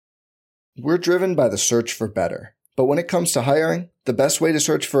We're driven by the search for better. But when it comes to hiring, the best way to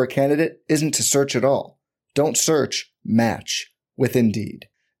search for a candidate isn't to search at all. Don't search, match with Indeed.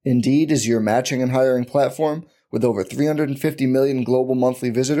 Indeed is your matching and hiring platform with over 350 million global monthly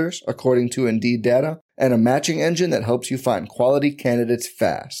visitors, according to Indeed data, and a matching engine that helps you find quality candidates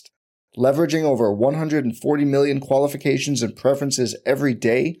fast. Leveraging over 140 million qualifications and preferences every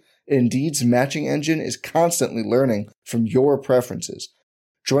day, Indeed's matching engine is constantly learning from your preferences.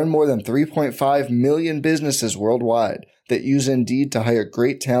 Join more than 3.5 million businesses worldwide that use Indeed to hire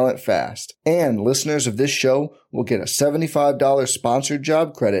great talent fast. And listeners of this show will get a $75 sponsored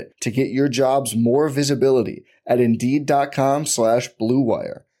job credit to get your jobs more visibility at Indeed.com/Blue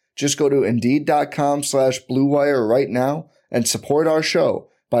Wire. Just go to Indeed.com/Blue Wire right now and support our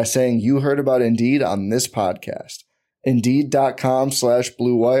show by saying you heard about Indeed on this podcast.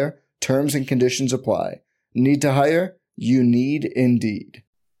 Indeed.com/Blue Wire. Terms and conditions apply. Need to hire? You need Indeed.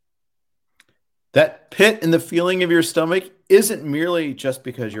 That pit in the feeling of your stomach isn't merely just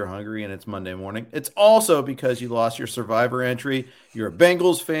because you're hungry and it's Monday morning. It's also because you lost your Survivor entry. You're a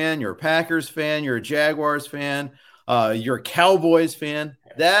Bengals fan, you're a Packers fan, you're a Jaguars fan, you're a Cowboys fan.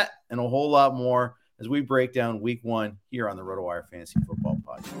 That and a whole lot more as we break down week one here on the RotoWire Fantasy Football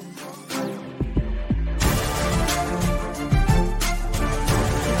Podcast.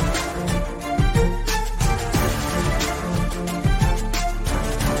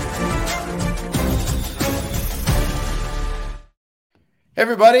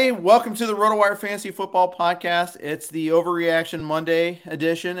 Everybody, welcome to the RotoWire Fantasy Football Podcast. It's the Overreaction Monday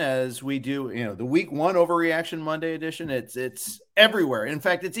edition, as we do, the Week 1 Overreaction Monday edition. It's everywhere. In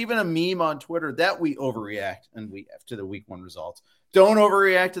fact, it's even a meme on Twitter that we overreact to the Week 1 results. Don't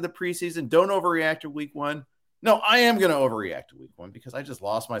overreact to the preseason. Don't overreact to Week 1. No, I am going to overreact to Week 1 because I just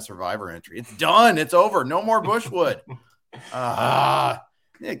lost my Survivor entry. It's done. It's over. No more Bushwood.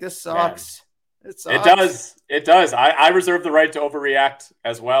 Nick, this sucks. It does. I reserve the right to overreact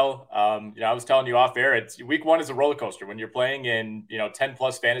as well. I was telling you off air, week one is a roller coaster when you're playing in, 10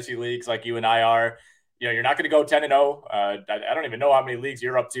 plus fantasy leagues like you and I are. You're not going to go 10-0. I don't even know how many leagues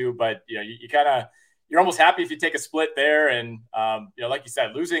you're up to, but you're almost happy if you take a split there. And, like you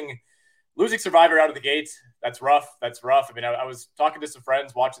said, losing Survivor out of the gate, that's rough. I mean, I was talking to some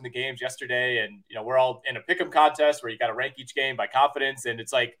friends watching the games yesterday, and, we're all in a pick'em contest where you got to rank each game by confidence. And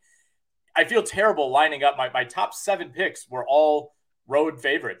it's like, I feel terrible lining up. My top 7 picks were all road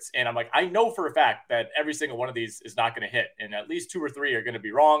favorites. And I'm like, I know for a fact that every single one of these is not going to hit. And at least 2 or 3 are going to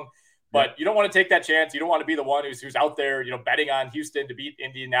be wrong. But you don't want to take that chance. You don't want to be the one who's out there, betting on Houston to beat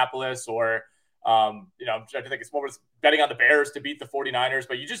Indianapolis or, I'm trying to think what was betting on the Bears to beat the 49ers.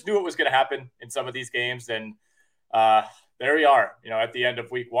 But you just knew it was going to happen in some of these games. And there we are, at the end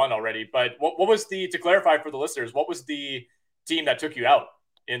of week 1 already. But what was to clarify for the listeners, what was the team that took you out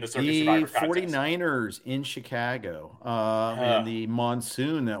in the Survivor contest? 49ers in Chicago, and the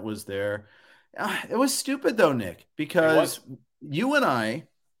monsoon that was there. It was stupid though, Nick, because you and I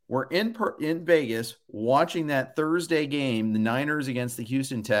were in Vegas watching that Thursday game, the Niners against the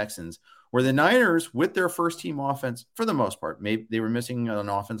Houston Texans, where the Niners, with their first team offense, for the most part, maybe they were missing an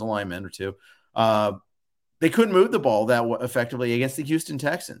offensive lineman or two. They couldn't move the ball that effectively against the Houston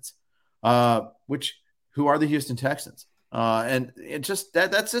Texans, who are the Houston Texans? And it just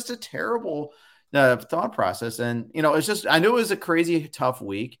that's just a terrible thought process. And, it's just, I knew it was a crazy, tough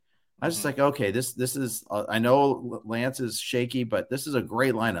week. I was just like, okay, this is, I know Lance is shaky, but this is a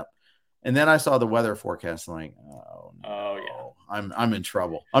great lineup. And then I saw the weather forecast and like, oh yeah, I'm in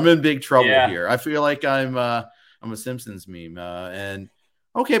trouble. I'm in big trouble here. I feel like I'm a Simpsons meme. And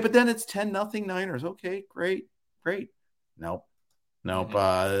okay, but then it's 10-0 Niners. Okay, great. Nope.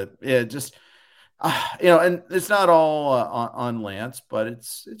 And it's not all on Lance, but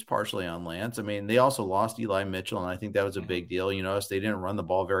it's partially on Lance. I mean, they also lost Eli Mitchell, and I think that was a big deal. You notice they didn't run the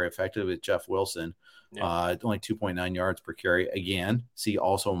ball very effectively with Jeff Wilson. Only 2.9 yards per carry. Again, see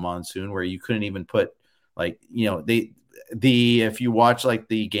also monsoon where you couldn't even put if you watch like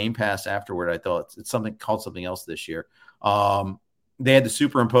the Game Pass afterward, I thought it's something called something else this year. They had to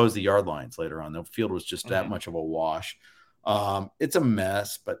superimpose the yard lines later on. The field was just that much of a wash. It's a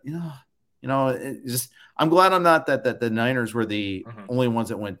mess, but I'm glad I'm not that the Niners were the only ones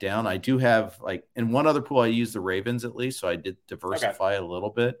that went down. I do have in one other pool, I used the Ravens at least. So I did diversify a little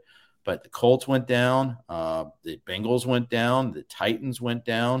bit, but the Colts went down. The Bengals went down. The Titans went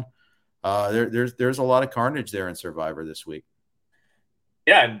down. There's a lot of carnage there in Survivor this week.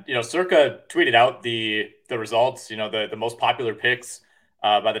 Yeah. And, Circa tweeted out the results, the most popular picks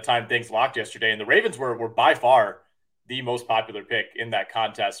by the time things locked yesterday. And the Ravens were by far the most popular pick in that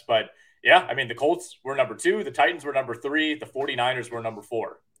contest. But yeah, I mean, the Colts were number 2, the Titans were number 3, the 49ers were number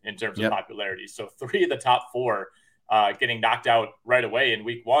 4. in terms of popularity. So 3 of the top 4 getting knocked out right away in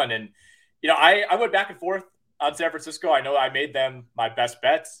week 1. And, I went back and forth on San Francisco. I know I made them my best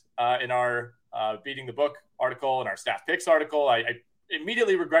bets in our Beating the Book article and our staff picks article. I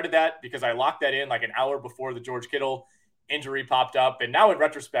immediately regretted that because I locked that in like an hour before the George Kittle injury popped up. And now in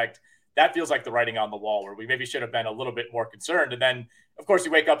retrospect, that feels like the writing on the wall where we maybe should have been a little bit more concerned. And then, of course,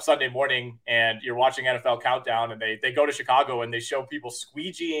 you wake up Sunday morning and you're watching NFL Countdown and they go to Chicago and they show people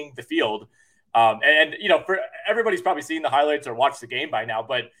squeegeeing the field. For everybody's probably seen the highlights or watched the game by now,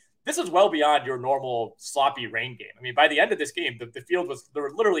 but this is well beyond your normal sloppy rain game. I mean, by the end of this game, the field there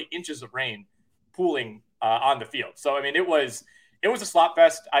were literally inches of rain pooling on the field. So, I mean, it was a slop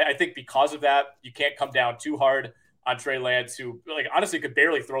fest. I think because of that, you can't come down too hard on Trey Lance, who honestly could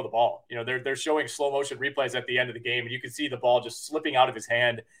barely throw the ball. They're showing slow motion replays at the end of the game, and you can see the ball just slipping out of his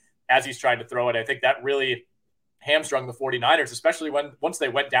hand as he's trying to throw it. I think that really hamstrung the 49ers, especially once they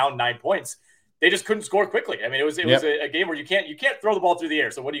went down 9 points. They just couldn't score quickly. I mean, it was a game where you can't throw the ball through the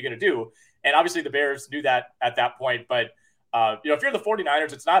air. So what are you going to do? And obviously the Bears knew that at that point. But if you're the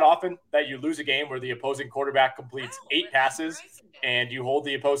 49ers, it's not often that you lose a game where the opposing quarterback completes 8 passes and you hold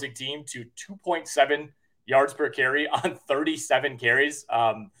the opposing team to 2.7 yards per carry on 37 carries.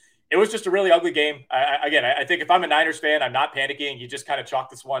 It was just a really ugly game. I think if I'm a Niners fan, I'm not panicking. You just kind of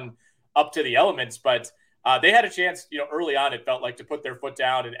chalk this one up to the elements. But they had a chance, early on, it felt like, to put their foot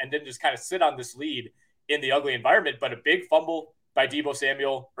down and then just kind of sit on this lead in the ugly environment. But a big fumble by Deebo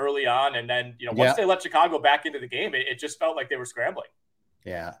Samuel early on. And then, once they let Chicago back into the game, it just felt like they were scrambling.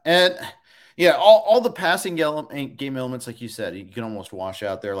 Yeah. And all the passing game elements, like you said, you can almost wash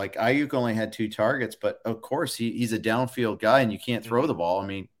out there. Like Ayuk only had 2 targets, but of course he's a downfield guy and you can't throw the ball. I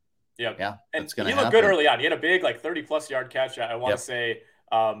mean, yeah. And he looked good early on. He had a big, 30+ yard catch. I want to say,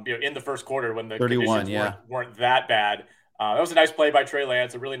 in the first quarter when the 31, conditions weren't that bad. That was a nice play by Trey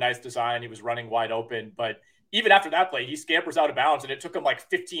Lance, a really nice design. He was running wide open, but even after that play, he scampers out of bounds, and it took him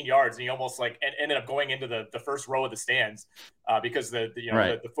 15 yards, and he almost ended up going into the first row of the stands because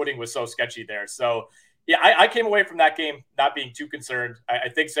the footing was so sketchy there. So I came away from that game not being too concerned. I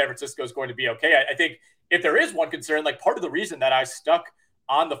think San Francisco is going to be okay. I think if there is one concern, part of the reason that I stuck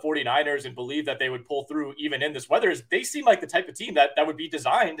on the 49ers and believe that they would pull through even in this weather is they seem like the type of team that would be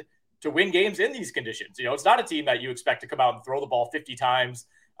designed to win games in these conditions. It's not a team that you expect to come out and throw the ball 50 times.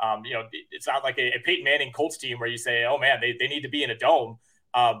 It's not like a Peyton Manning Colts team where you say, oh man, they need to be in a dome.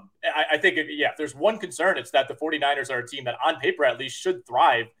 I think if there's one concern, it's that the 49ers are a team that on paper at least should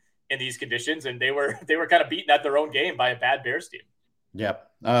thrive in these conditions. And they were kind of beaten at their own game by a bad Bears team. Yep.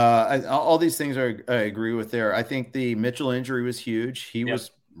 All these things I agree with there. I think the Mitchell injury was huge. He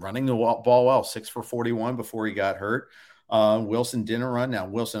was running the ball well, 6 for 41 before he got hurt. Wilson didn't run. Now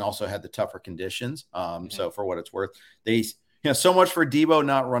Wilson also had the tougher conditions. So for what it's worth, so much for Deebo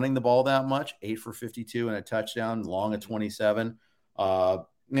not running the ball that much, 8 for 52 and a touchdown, long at 27.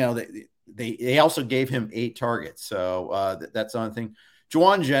 They also gave him 8 targets. So that's another thing.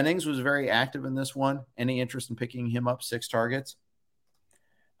 Juwan Jennings was very active in this one. Any interest in picking him up? 6 targets?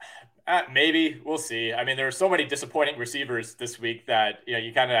 Maybe. We'll see. I mean, there are so many disappointing receivers this week that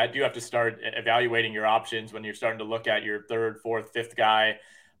you kind of do have to start evaluating your options when you're starting to look at your 3rd, 4th, 5th guy.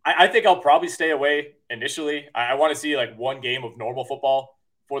 I think I'll probably stay away initially. I want to see one game of normal football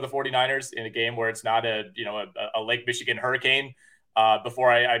for the 49ers in a game where it's not a Lake Michigan hurricane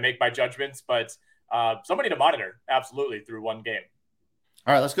before I make my judgments. But somebody to monitor absolutely through one game.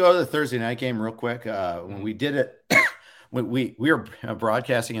 All right, let's go to the Thursday night game real quick. When we did it. We were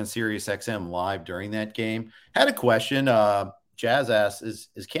broadcasting on Sirius XM live during that game. Had a question. Jazz asked,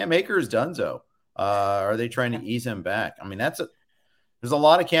 "Is Cam Akers donezo? Are they trying to ease him back?" I mean, there's a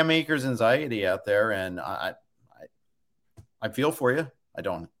lot of Cam Akers anxiety out there, and I feel for you. I'm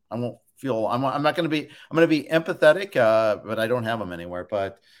going to be empathetic, but I don't have him anywhere.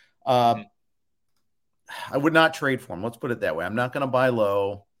 But I would not trade for him. Let's put it that way. I'm not going to buy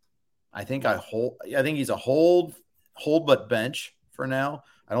low. I think he's a hold but bench for now.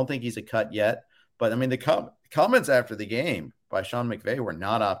 I don't think he's a cut yet. But I mean, the comments after the game by Sean McVay were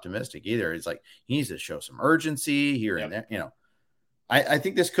not optimistic either. It's like he needs to show some urgency here and there. I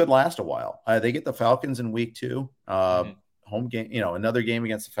think this could last a while. They get the Falcons in week 2, home game. Another game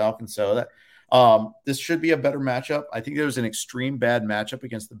against the Falcons. So that this should be a better matchup. I think there was an extreme bad matchup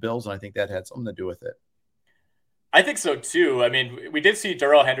against the Bills, and I think that had something to do with it. I think so too. I mean, we did see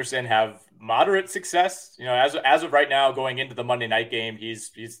Darrell Henderson have moderate success. As of right now, going into the Monday night game, he's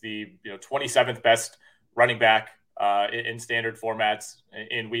the 27th best running back in standard formats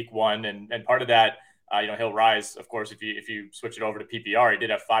in week 1, and part of that, he'll rise, of course, if you switch it over to PPR. He did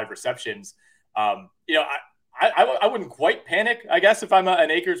have 5 receptions. I wouldn't quite panic, I guess, if I'm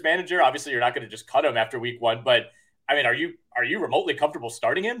an Akers manager. Obviously, you're not going to just cut him after week 1, but I mean, are you remotely comfortable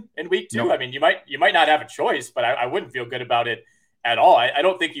starting him in week 2? Nope. I mean, you might not have a choice, but I wouldn't feel good about it at all. I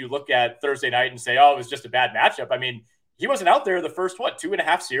don't think you look at Thursday night and say, oh, it was just a bad matchup. I mean, he wasn't out there the first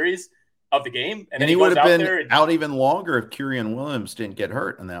 2.5 series of the game, and he would have been out even longer if Kyren Williams didn't get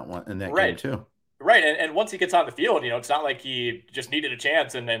hurt in that game too. Right. And once he gets on the field, it's not like he just needed a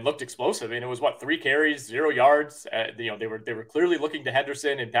chance and then looked explosive. And it was 3 carries, 0 yards. They were clearly looking to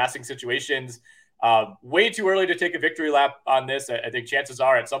Henderson in passing situations. Way too early to take a victory lap on this. I think chances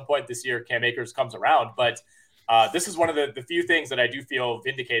are at some point this year, Cam Akers comes around. But this is one of the few things that I do feel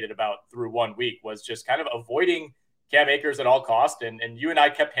vindicated about through 1 week, was just kind of avoiding Cam Akers at all cost. And you and I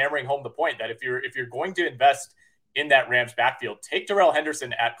kept hammering home the point that if you're going to invest in that Rams backfield, take Darrell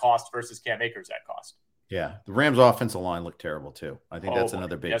Henderson at cost versus Cam Akers at cost. Yeah, the Rams offensive line looked terrible too. I think that's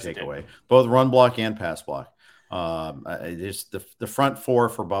another big takeaway. Both run block and pass block. Just the front four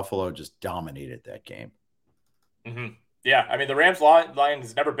for Buffalo just dominated that game. Mm-hmm. Yeah, I mean, the Rams line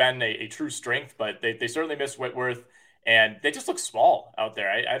has never been a true strength, but they certainly missed Whitworth, and they just look small out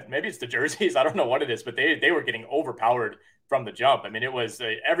there. Maybe it's the jerseys. I don't know what it is, but they were getting overpowered from the jump. I mean, it was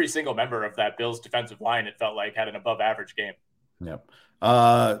every single member of that Bills defensive line, it felt like, had an above average game. Yep.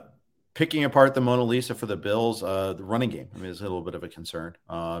 Picking apart the Mona Lisa for the Bills, the running game, I mean, is a little bit of a concern.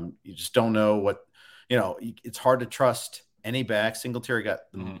 You just don't know what, it's hard to trust any back. Singletary got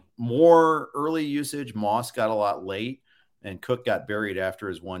more early usage. Moss got a lot late, and Cook got buried after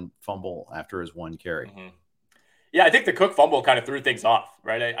his one fumble, after his one carry. Mm-hmm. Yeah, I think the Cook fumble kind of threw things off,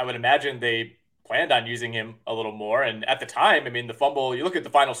 right? I would imagine they planned on using him a little more. And at the time, I mean, the fumble, you look at the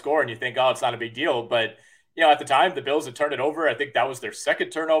final score and you think, oh, it's not a big deal. But, at the time, the Bills had turned it over. I think that was their second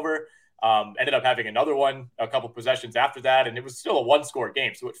turnover. Ended up having another one a couple possessions after that. And it was still a 1-score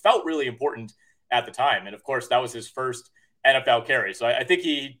game. So it felt really important at the time. And, of course, that was his first NFL carry. So I think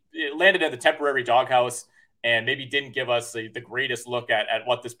he landed in the temporary doghouse and maybe didn't give us the greatest look at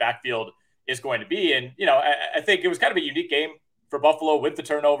what this backfield is going to be. And, I think it was kind of a unique game for Buffalo with the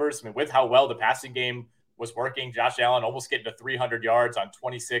turnovers. I mean, with how well the passing game was working. Josh Allen almost getting to 300 yards on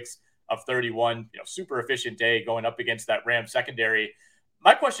 26 of 31, super efficient day going up against that Rams secondary.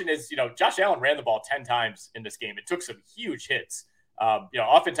 My question is, Josh Allen ran the ball 10 times in this game. It took some huge hits.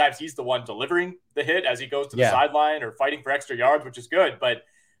 Oftentimes he's the one delivering the hit as he goes to the sideline or fighting for extra yards, which is good. But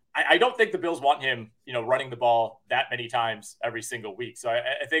I don't think the Bills want him, running the ball that many times every single week. So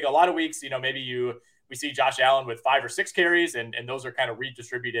I think a lot of weeks, maybe we see Josh Allen with 5 or 6 carries, and those are kind of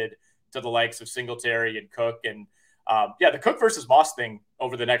redistributed to the likes of Singletary and Cook. And the Cook versus Moss thing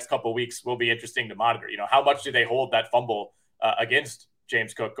over the next couple of weeks will be interesting to monitor. How much do they hold that fumble against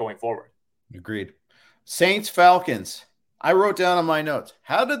James Cook going forward? Agreed. Saints Falcons. I wrote down on my notes,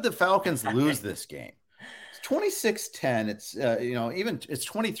 how did the Falcons lose this game? It's 26-10. It's it's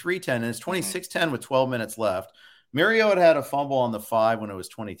 23-10, and it's 26-10 with 12 minutes left. Mariota had a fumble on the 5 when it was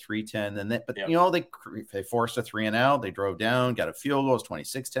 23-10. They forced a 3-and-out. They drove down, got a field goal. It was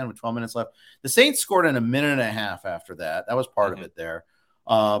 26-10 with 12 minutes left. The Saints scored in a minute and a half after that. That was part of it there.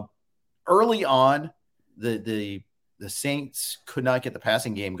 Early on, the Saints could not get the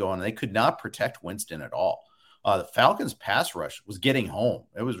passing game going. They could not protect Winston at all. The Falcons' pass rush was getting home.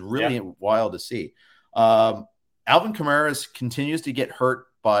 It was really wild to see. Alvin Kamara continues to get hurt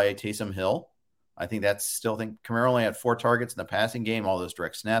by Taysom Hill. I think Kamara only had 4 targets in the passing game, all those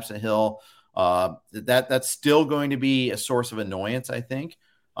direct snaps at Hill. That's still going to be a source of annoyance, I think.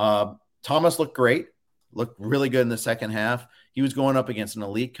 Thomas looked great, looked really good in the second half. He was going up against an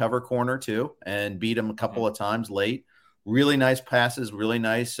elite cover corner too and beat him a couple of times late. Really nice passes, really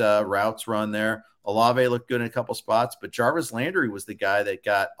nice routes run there. Olave looked good in a couple spots, but Jarvis Landry was the guy that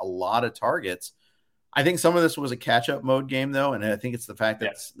got a lot of targets. I think some of this was a catch-up mode game, though, and I think it's the fact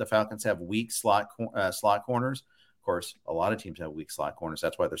that the Falcons have weak slot corners. Of course, a lot of teams have weak slot corners.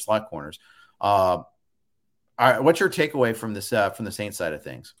 That's why they're slot corners. All right, what's your takeaway from this from the Saints side of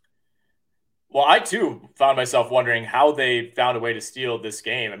things? Well, I, too, found myself wondering how they found a way to steal this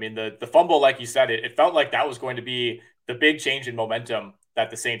game. I mean, the fumble, like you said, it felt like that was going to be the big change in momentum that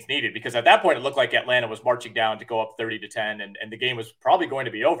the Saints needed, because at that point it looked like Atlanta was marching down to go up 30-10 and the game was probably going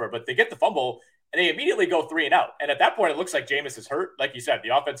to be over, but they get the fumble and they immediately go 3-and-out. And at that point, it looks like Jameis is hurt. Like you said,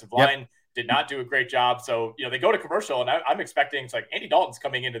 the offensive line did not do a great job. So, they go to commercial and I'm expecting it's like Andy Dalton's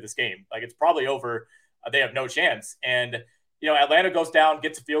coming into this game. Like it's probably over. They have no chance. And, Atlanta goes down,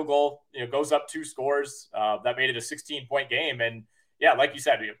 gets a field goal, goes up 2 scores. That made it a 16-point game. And yeah, like you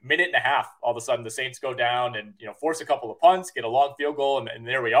said, a minute and a half, all of a sudden the Saints go down and, force a couple of punts, get a long field goal. And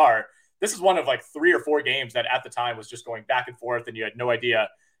there we are. This is one of like 3 or 4 games that at the time was just going back and forth and you had no idea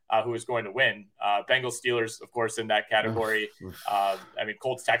who is going to win. Bengals Steelers, of course, in that category. I mean,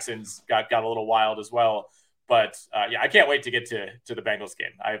 Colts Texans got a little wild as well. But I can't wait to get to the Bengals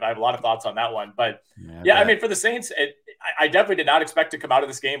game. I have a lot of thoughts on that one. But I mean, for the Saints, I definitely did not expect to come out of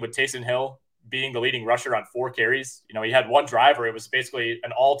this game with Taysom Hill being the leading rusher on 4 carries. He had one drive where it was basically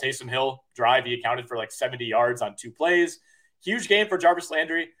an all Taysom Hill drive. He accounted for like 70 yards on 2 plays. Huge game for Jarvis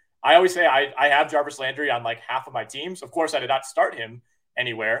Landry. I always say I have Jarvis Landry on like half of my teams. Of course, I did not start him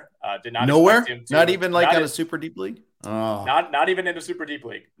anywhere. Did not nowhere. Not even like on a super deep league. Oh. Not even in a super deep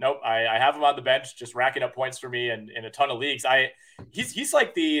league. Nope. I have him on the bench, just racking up points for me and in a ton of leagues. He's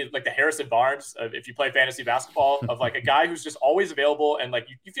like the Harrison Barnes of, if you play fantasy basketball, of like a guy who's just always available and like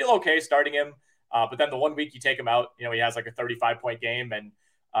you feel okay starting him. But then the one week you take him out, he has like a 35-point game, and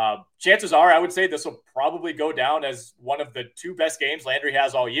chances are I would say this will probably go down as one of the 2 best games Landry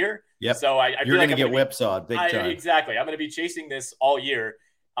has all year. Yep. So you're going to get whipsawed big time. Exactly. I'm going to be chasing this all year.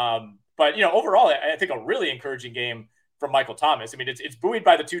 But overall, I think a really encouraging game from Michael Thomas. I mean, it's buoyed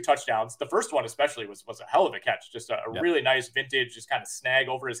by the 2 touchdowns. The first one especially was a hell of a catch, just a really nice vintage, just kind of snag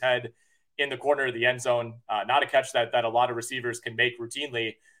over his head in the corner of the end zone. Not a catch that a lot of receivers can make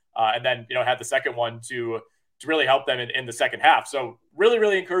routinely. And then, had the second one to really help them in the second half. So really,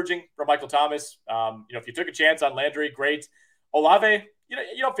 really encouraging from Michael Thomas. If you took a chance on Landry, great. Olave, you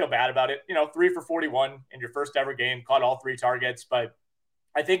don't feel bad about it. 3 for 41 in your first ever game, caught all 3 targets. But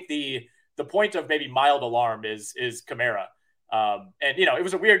I think the point of maybe mild alarm is Kamara. And, it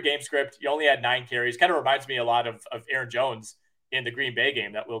was a weird game script. You only had 9 carries. Kind of reminds me a lot of Aaron Jones in the Green Bay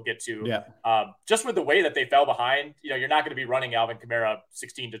game that we'll get to. Yeah. Just with the way that they fell behind, you're not going to be running Alvin Kamara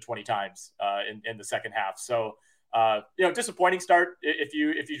 16 to 20 times in the second half. So, disappointing start if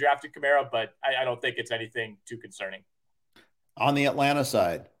you drafted Kamara, but I don't think it's anything too concerning. On the Atlanta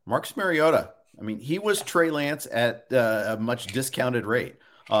side, Marcus Mariota. I mean, he was Trey Lance at a much discounted rate.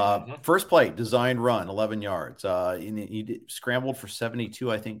 First play, designed run, 11 yards. He scrambled for 72,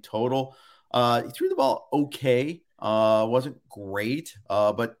 I think, total. He threw the ball okay. Wasn't great,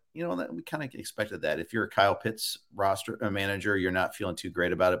 but that we kind of expected that. If you're a Kyle Pitts roster manager, you're not feeling too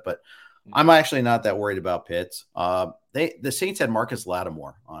great about it. But I'm actually not that worried about Pitts. The Saints had Marcus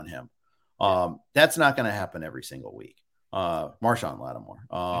Lattimore on him. That's not going to happen every single week. Marshawn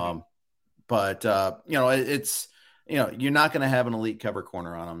Lattimore. But it's you're not going to have an elite cover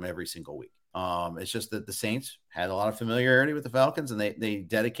corner on him every single week. It's just that the Saints had a lot of familiarity with the Falcons, and they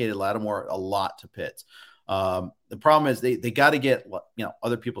dedicated Lattimore a lot to Pitts. The problem is they got to get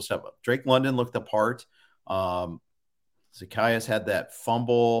other people step up. Drake London looked the part. Zacchaeus had that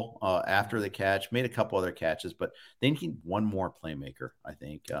fumble after the catch, made a couple other catches, but they need one more playmaker. I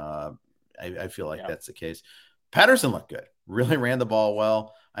think I feel like that's the case. Patterson looked good. Really ran the ball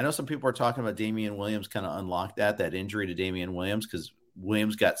well. I know some people are talking about Damian Williams kind of unlocked that injury to Damian Williams because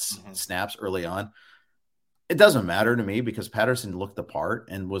Williams got snaps early on. It doesn't matter to me because Patterson looked the part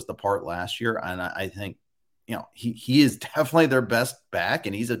and was the part last year. And I think, he is definitely their best back,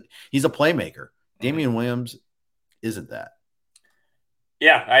 and he's a playmaker. Damian Williams isn't that.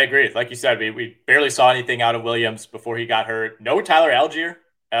 Yeah, I agree. Like you said, we barely saw anything out of Williams before he got hurt. No Tyler Algier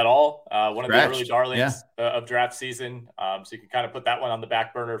at all. One of the early darlings of draft season. So you can kind of put that one on the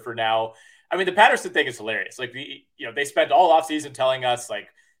back burner for now. I mean, the Patterson thing is hilarious. Like they spent all offseason telling us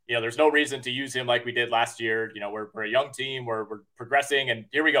there's no reason to use him like we did last year. We're a young team, we're progressing, and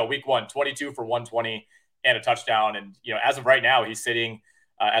here we go. Week 1, 22 for 120 and a touchdown. And as of right now, he's sitting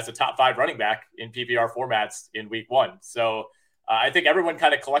as a top 5 running back in PPR formats in week 1. So I think everyone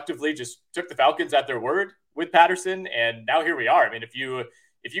kind of collectively just took the Falcons at their word with Patterson, and now here we are. I mean, if you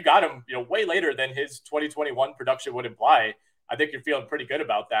got him, way later than his 2021 production would imply, I think you're feeling pretty good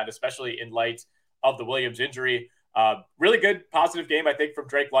about that, especially in light of the Williams injury. Really good positive game, I think, from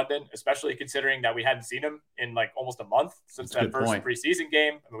Drake London, especially considering that we hadn't seen him in almost a month since that first preseason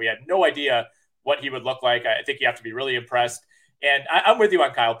game. I mean, we had no idea what he would look like. I think you have to be really impressed. And I'm with you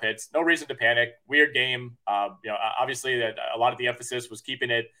on Kyle Pitts. No reason to panic. Weird game. Obviously that a lot of the emphasis was keeping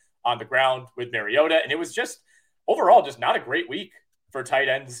it on the ground with Mariota, and it was just overall just not a great week for tight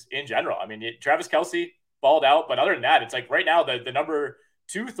ends in general. I mean, Travis Kelce balled out, but other than that, it's right now the number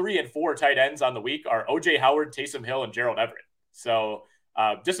 2, 3, and 4 tight ends on the week are OJ Howard, Taysom Hill, and Gerald Everett. So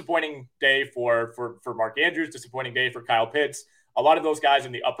disappointing day for Mark Andrews, disappointing day for Kyle Pitts. A lot of those guys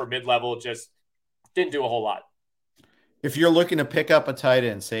in the upper mid-level just didn't do a whole lot. If you're looking to pick up a tight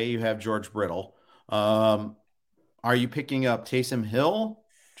end, say you have George Brittle, are you picking up Taysom Hill,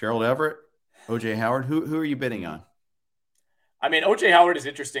 Gerald Everett, OJ Howard? Who are you bidding on? I mean, OJ Howard is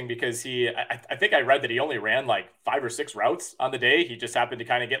interesting because I think I read that he only ran 5 or 6 routes on the day. He just happened to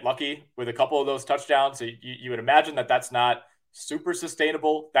kind of get lucky with a couple of those touchdowns. So you would imagine that that's not super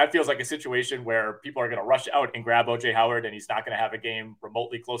sustainable. That feels like a situation where people are going to rush out and grab OJ Howard, and he's not going to have a game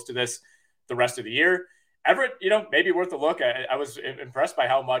remotely close to this the rest of the year. Everett, maybe worth a look. I was impressed by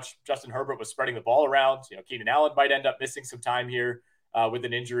how much Justin Herbert was spreading the ball around. Keenan Allen might end up missing some time here with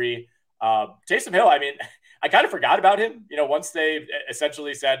an injury. Taysom Hill, I mean, I kind of forgot about him. Once they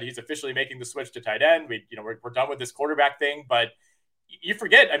essentially said he's officially making the switch to tight end, we're done with this quarterback thing. But you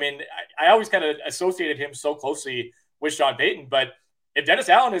forget, I mean, I always kind of associated him so closely with Sean Payton. But if Dennis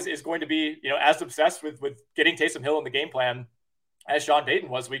Allen is going to be, as obsessed with getting Taysom Hill in the game plan as Sean Payton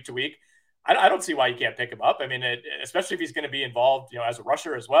was week to week, I don't see why you can't pick him up. I mean, especially if he's going to be involved, as a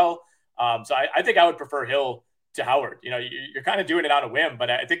rusher as well. So I think I would prefer Hill to Howard. You're kind of doing it on a whim, but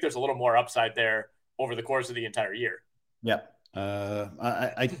I think there's a little more upside there over the course of the entire year. Yeah.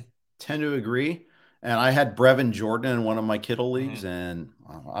 I tend to agree. And I had Brevin Jordan in one of my Kittle leagues, and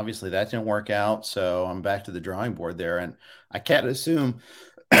obviously that didn't work out. So I'm back to the drawing board there. And I can't assume,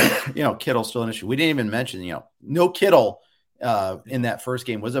 Kittle's still an issue. We didn't even mention, no Kittle in that first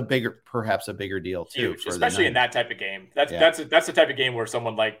game was perhaps a bigger deal too. Huge, especially in that type of game. That's the type of game where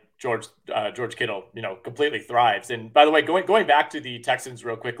someone like George Kittle, completely thrives. And by the way, going back to the Texans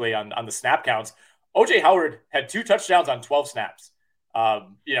real quickly on the snap counts, OJ Howard had 2 touchdowns on 12 snaps.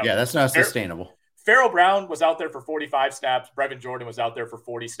 That's not sustainable. Pharaoh Brown was out there for 45 snaps. Brevin Jordan was out there for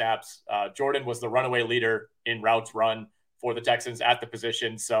 40 snaps. Jordan was the runaway leader in routes run for the Texans at the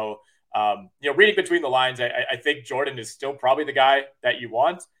position. So, reading between the lines, I think Jordan is still probably the guy that you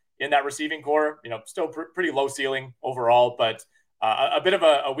want in that receiving core. Still pretty low ceiling overall, but a bit of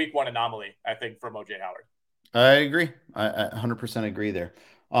a week 1 anomaly, I think, from OJ Howard. I agree. I 100% agree there.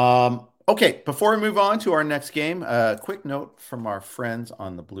 Okay, before we move on to our next game, a quick note from our friends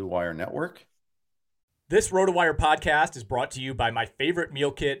on the Blue Wire Network. This RotoWire podcast is brought to you by my favorite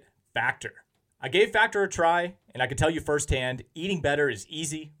meal kit, Factor. I gave Factor a try, and I can tell you firsthand, eating better is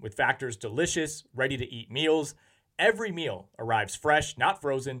easy with Factor's delicious, ready-to-eat meals. Every meal arrives fresh, not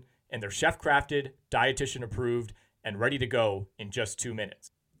frozen, and they're chef-crafted, dietitian-approved, and ready to go in just 2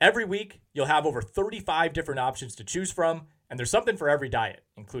 minutes. Every week, you'll have over 35 different options to choose from, and there's something for every diet,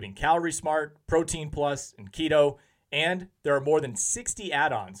 including Calorie Smart, Protein Plus, and Keto. And there are more than 60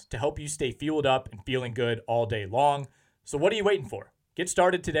 add-ons to help you stay fueled up and feeling good all day long. So what are you waiting for? Get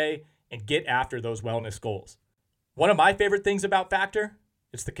started today and get after those wellness goals. One of my favorite things about Factor,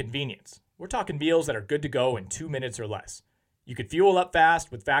 it's the convenience. We're talking meals that are good to go in 2 minutes or less. You can fuel up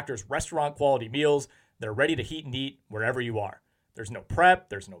fast with Factor's restaurant-quality meals that are ready to heat and eat wherever you are. There's no prep,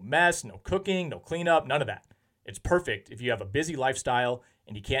 there's no mess, no cooking, no cleanup, none of that. It's perfect if you have a busy lifestyle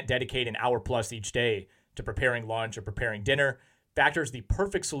and you can't dedicate an hour plus each day to preparing lunch or preparing dinner. Factor is the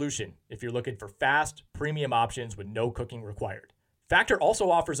perfect solution if you're looking for fast, premium options with no cooking required. Factor also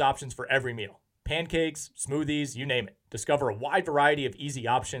offers options for every meal. Pancakes, smoothies, you name it. Discover a wide variety of easy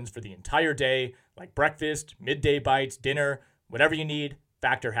options for the entire day, like breakfast, midday bites, dinner, whatever you need,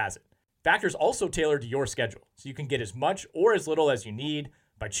 Factor has it. Factor's also tailored to your schedule, so you can get as much or as little as you need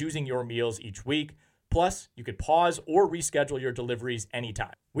by choosing your meals each week. Plus, you could pause or reschedule your deliveries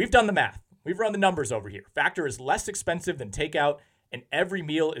anytime. We've done the math. We've run the numbers over here. Factor is less expensive than takeout, and every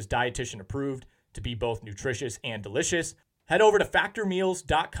meal is dietitian approved to be both nutritious and delicious. Head over to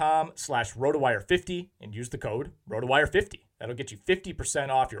factormeals.com/rotowire50 and use the code rotowire50. That'll get you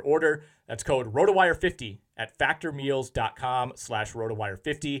 50% off your order. That's code rotowire50 at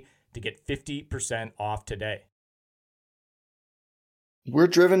factormeals.com/rotowire50 to get 50% off today. We're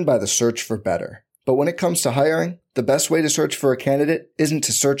driven by the search for better. But when it comes to hiring, the best way to search for a candidate isn't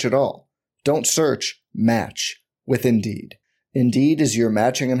to search at all. Don't search, match with Indeed. Indeed is your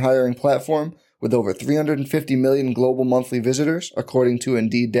matching and hiring platform with over 350 million global monthly visitors, according to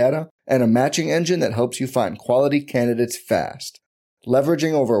Indeed data, and a matching engine that helps you find quality candidates fast.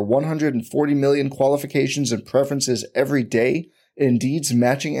 Leveraging over 140 million qualifications and preferences every day, Indeed's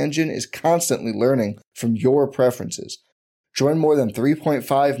matching engine is constantly learning from your preferences. Join more than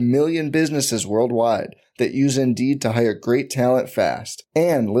 3.5 million businesses worldwide that use Indeed to hire great talent fast.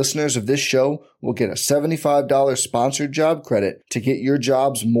 And listeners of this show will get a $75 sponsored job credit to get your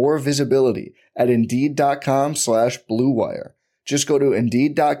jobs more visibility at Indeed.com/Blue Wire. Just go to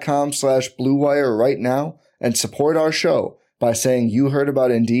Indeed.com/Blue Wire right now and support our show by saying you heard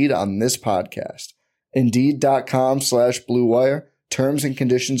about Indeed on this podcast. Indeed.com/Blue Wire. Terms and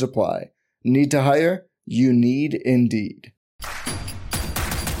conditions apply. Need to hire? You need Indeed.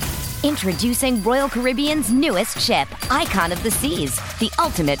 Introducing Royal Caribbean's newest ship, Icon of the Seas, the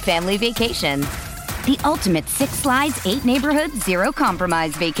ultimate family vacation. The ultimate 6 slides, 8 neighborhoods, 0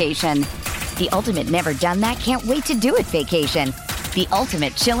 compromise vacation. The ultimate never done that, can't wait to do it vacation. The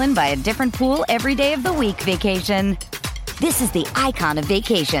ultimate chillin' by a different pool every day of the week vacation. This is the icon of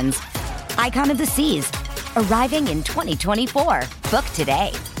vacations, icon of the seas, arriving in 2024. Book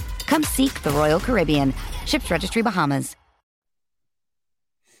today. Come seek the Royal Caribbean. Ships Registry, Bahamas.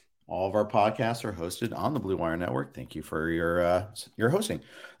 All of our podcasts are hosted on the Blue Wire Network. Thank you for your hosting.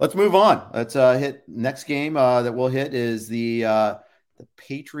 Let's move on. Let's hit next game that we'll hit is the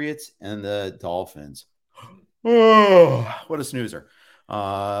Patriots and the Dolphins. Oh, what a snoozer.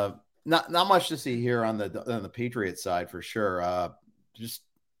 Not much to see here on the Patriots side for sure. Just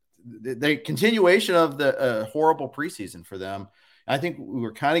the continuation of the horrible preseason for them. I think we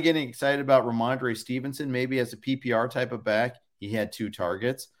were kind of getting excited about Ramondre Stevenson, maybe as a PPR type of back. He had 2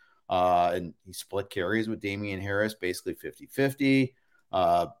 targets. And he split carries with Damian Harris, basically 50-50.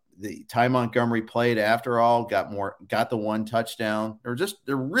 The Ty Montgomery played after all, got the 1 touchdown.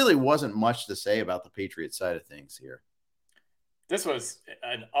 There really wasn't much to say about the Patriots side of things here. This was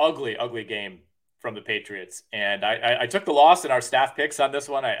an ugly, ugly game from the Patriots. And I took the loss in our staff picks on this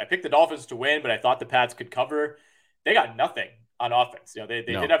one. I picked the Dolphins to win, but I thought the Pats could cover. They got nothing on offense. They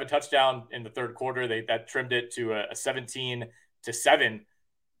did have a touchdown in the third quarter. That trimmed it to a 17-7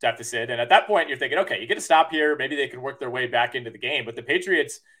 deficit. And at that point, you're thinking, okay, you get a stop here. Maybe they can work their way back into the game. But the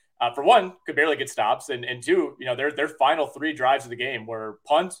Patriots, for one, could barely get stops. And 2, their final 3 drives of the game were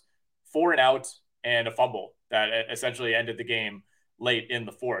punt, 4 and out, and a fumble that essentially ended the game late in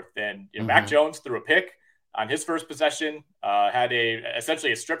the fourth. And Mac Jones threw a pick on his first possession, had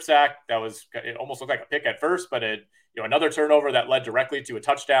essentially a strip sack that it almost looked like a pick at first, but another turnover that led directly to a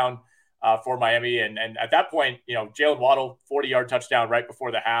touchdown for Miami. And at that point, Jalen Waddle, 40-yard touchdown right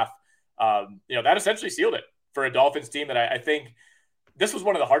before the half. That essentially sealed it for a Dolphins team that I think this was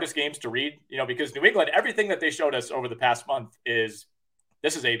one of the hardest games to read, because New England, everything that they showed us over the past month is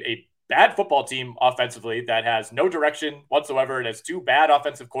this is a bad football team offensively that has no direction whatsoever. It has 2 bad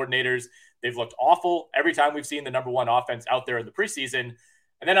offensive coordinators. They've looked awful every time we've seen the number 1 offense out there in the preseason.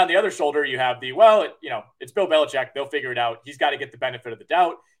 And then on the other shoulder, you have it's Bill Belichick. They'll figure it out. He's got to get the benefit of the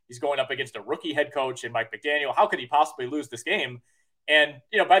doubt. He's going up against a rookie head coach and Mike McDaniel. How could he possibly lose this game? And,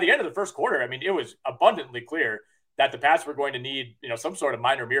 by the end of the first quarter, it was abundantly clear that the Pats were going to need, some sort of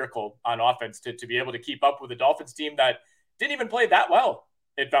minor miracle on offense to be able to keep up with a Dolphins team that didn't even play that well.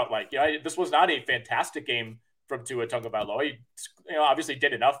 It felt like, this was not a fantastic game from Tua Tagovailoa. He, obviously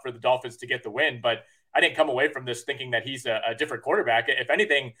did enough for the Dolphins to get the win, but I didn't come away from this thinking that he's a different quarterback. If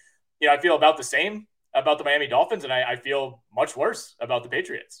anything, I feel about the same about the Miami Dolphins, and I feel much worse about the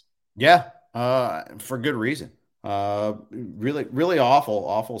Patriots. Yeah, for good reason. Really, really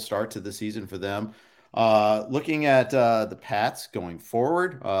awful start to the season for them. Looking at the Pats going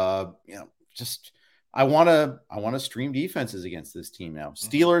forward, I want to stream defenses against this team now.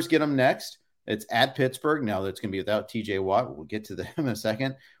 Steelers get them next. It's at Pittsburgh. Now that's going to be without TJ Watt. We'll get to them in a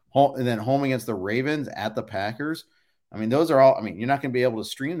second. And then home against the Ravens, at the Packers. Those are all, you're not going to be able to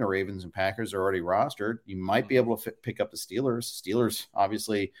stream the Ravens and Packers. Are already rostered. You might be able to pick up the Steelers. Steelers,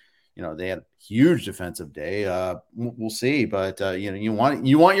 obviously, they had a huge defensive day. We'll see. But, you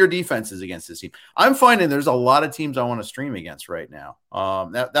want your defenses against this team. I'm finding there's a lot of teams I want to stream against right now.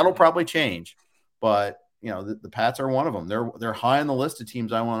 That'll probably change. But, the Pats are one of them. They're high on the list of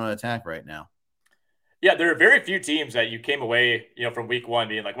teams I want to attack right now. Yeah, there are very few teams that you came away, from week 1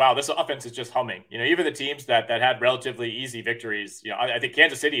 being like, wow, this offense is just humming. Even the teams that had relatively easy victories, I think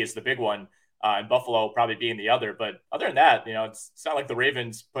Kansas City is the big one, and Buffalo probably being the other. But other than that, it's not like the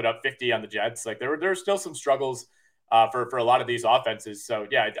Ravens put up 50 on the Jets. Like there are still some struggles for a lot of these offenses. So,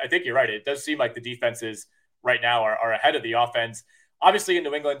 yeah, I think you're right. It does seem like the defenses right now are ahead of the offense. Obviously, in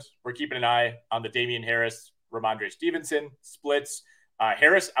New England, we're keeping an eye on the Damian Harris, Ramondre Stevenson splits.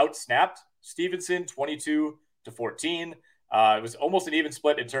 Harris outsnapped Stevenson 22-14. It was almost an even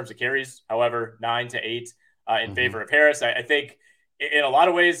split in terms of carries. However, 9-8 in favor of Harris. I think in a lot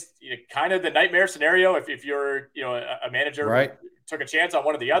of ways, kind of the nightmare scenario. If you're, a manager, right, took a chance on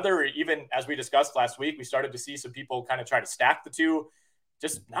one or the other, or even as we discussed last week, we started to see some people kind of try to stack the two.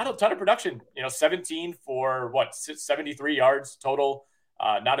 Just not a ton of production, 17 for 73 yards total.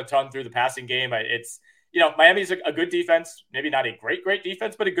 Not a ton through the passing game. It's, Miami's a good defense, maybe not a great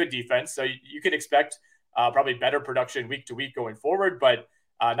defense, but a good defense. So you can expect probably better production week to week going forward, but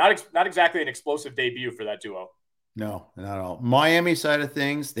not exactly an explosive debut for that duo. No, not at all. Miami side of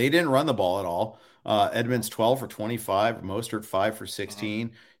things, they didn't run the ball at all. Edmonds 12 for 25, Mostert 5 for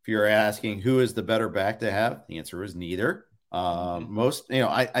 16. If you're asking who is the better back to have, the answer is neither.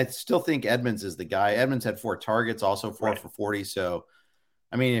 I still think Edmonds is the guy. Edmonds had 4 targets, also 4 for 40. So,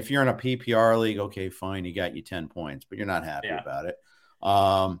 if you're in a PPR league, okay, fine, he got you 10 points, but you're not happy about it.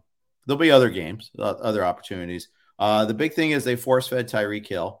 There'll be other games, other opportunities. The big thing is they force-fed Tyreek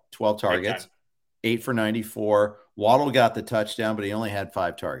Hill, 12 targets, 8 for 94, Waddle got the touchdown, but he only had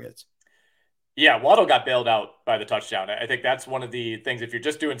 5 targets. Yeah, Waddle got bailed out by the touchdown. I think that's one of the things. If you're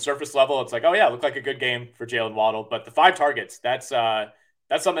just doing surface level, it's like, oh yeah, it looked like a good game for Jalen Waddle. But the 5 targets, that's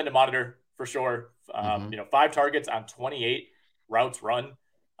something to monitor for sure. 5 targets on 28 routes run.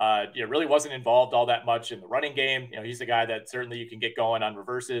 Really wasn't involved all that much in the running game. He's the guy that certainly you can get going on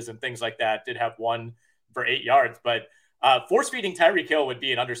reverses and things like that. Did have 1 for 8 yards, but force feeding Tyreek Hill would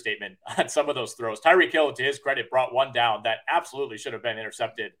be an understatement on some of those throws. Tyreek Hill, to his credit, brought 1 down that absolutely should have been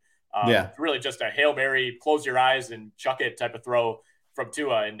intercepted. Really just a Hail Mary, close your eyes and chuck it type of throw from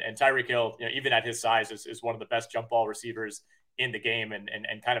Tua. And Tyreek Hill, even at his size, is one of the best jump ball receivers in the game and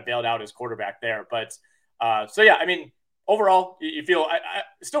kind of bailed out his quarterback there. But overall, you feel I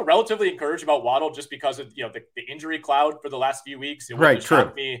still relatively encouraged about Waddle just because of the injury cloud for the last few weeks. It wouldn't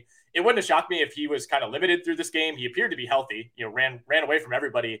have shocked me if he was kind of limited through this game. He appeared to be healthy. Ran away from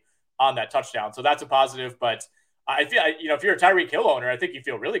everybody on that touchdown, so that's a positive. But I feel if you're a Tyreek Hill owner, I think you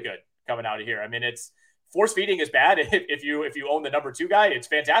feel really good coming out of here. I mean, it's force feeding is bad if you own the number 2 guy. It's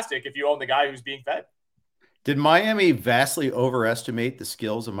fantastic if you own the guy who's being fed. Did Miami vastly overestimate the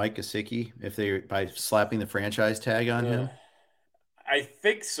skills of Mike Gesicki by slapping the franchise tag on him? I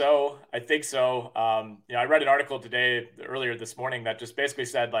think so. I read an article earlier this morning that just basically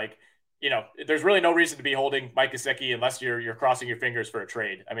said there's really no reason to be holding Mike Gesicki unless you're crossing your fingers for a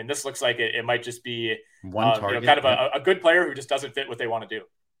trade. I mean, this looks like it might just be one target, kind of a good player who just doesn't fit what they want to do.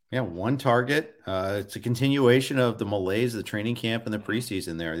 Yeah, 1 target. It's a continuation of the malaise of the training camp and the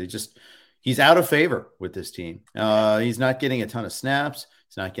preseason there. He's out of favor with this team. He's not getting a ton of snaps.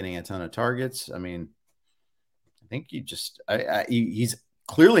 He's not getting a ton of targets. I mean, I think he's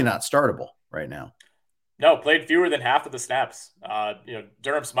clearly not startable right now. No, played fewer than half of the snaps.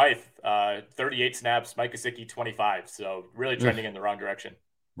 Durham Smythe, 38 snaps, Mike Gesicki, 25. So really trending in the wrong direction.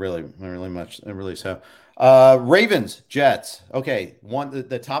 Really so. Ravens, Jets. Okay,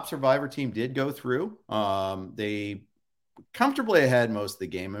 the top survivor team did go through. They comfortably ahead most of the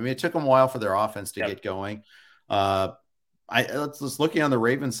game. I mean, it took them a while for their offense to get going. Let's looking on the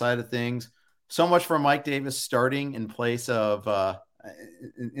Ravens side of things. So much for Mike Davis starting in place of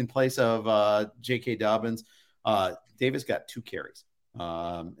J.K. Dobbins. Davis got 2 carries.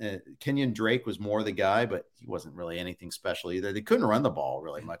 Kenyon Drake was more the guy, but he wasn't really anything special either. They couldn't run the ball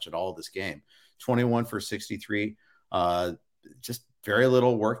really much at all this game. 21 for 63. Just very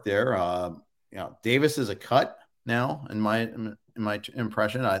little work there. Davis is a cut now in my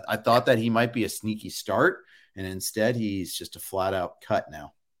impression. I thought that he might be a sneaky start, and instead he's just a flat out cut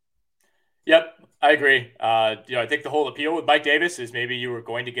now. Yep, I agree. I think the whole appeal with Mike Davis is maybe you were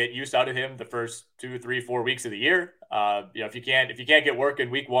going to get use out of him the first 2, 3, 4 weeks of the year. If you can't get work in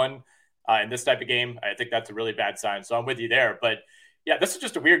week 1 in this type of game, I think that's a really bad sign. So I'm with you there. But yeah, this is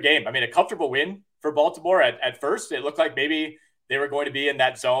just a weird game. I mean, a comfortable win for Baltimore at first. It looked like maybe they were going to be in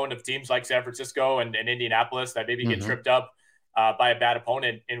that zone of teams like San Francisco and Indianapolis that maybe get tripped up by a bad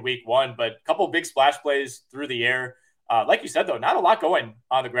opponent in week 1. But a couple of big splash plays through the air. Like you said, though, not a lot going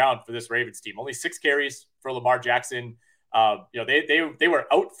on the ground for this Ravens team. Only 6 carries for Lamar Jackson. They were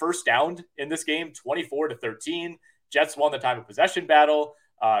out first downed in this game, 24-13. Jets won the time of possession battle.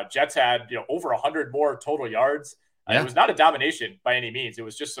 Jets had over 100 more total yards. It was not a domination by any means. It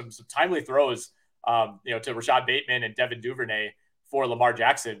was just some timely throws, to Rashad Bateman and Devin Duvernay for Lamar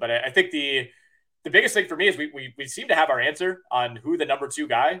Jackson. But I think the biggest thing for me is we seem to have our answer on who the number 2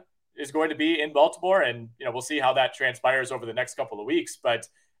 guy is going to be in Baltimore. And, we'll see how that transpires over the next couple of weeks. But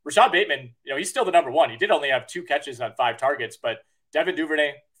Rashad Bateman, he's still the number 1. He did only have 2 catches on 5 targets, but Devin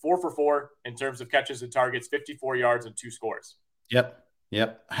Duvernay, 4 for 4 in terms of catches and targets, 54 yards and 2 scores. Yep.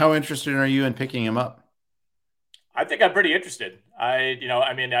 How interested are you in picking him up? I think I'm pretty interested. I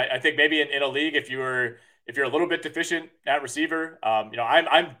think maybe in a league, if you're a little bit deficient at receiver,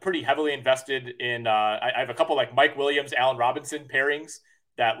 I'm pretty heavily invested in, I have a couple like Mike Williams, Allen Robinson pairings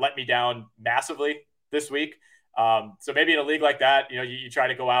that let me down massively this week. So maybe in a league like that, you try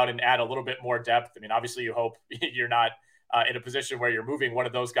to go out and add a little bit more depth. I mean, obviously you hope you're not in a position where you're moving one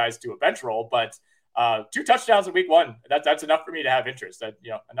of those guys to a bench role, but 2 touchdowns in week 1, that's enough for me to have interest.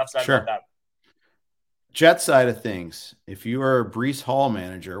 Enough said about that. Jet side of things, if you are a Breece Hall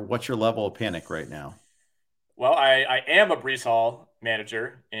manager, what's your level of panic right now? Well, I am a Breece Hall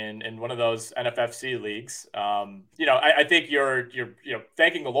manager in one of those NFFC leagues. I think you're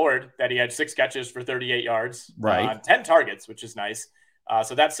thanking the Lord that he had 6 catches for 38 yards on 10 targets, which is nice.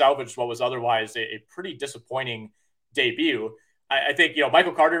 So that salvaged what was otherwise a pretty disappointing debut. I think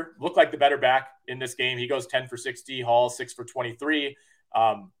Michael Carter looked like the better back in this game. He goes 10 for 60, Hall 6 for 23.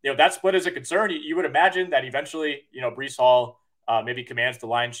 That split is a concern. You would imagine that eventually, Breece Hall maybe commands the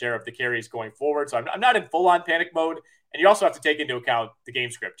lion's share of the carries going forward. So I'm not in full-on panic mode. And you also have to take into account the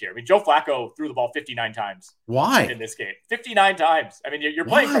game script here. I mean, Joe Flacco threw the ball 59 times. Why? In this game? 59 times. I mean, you're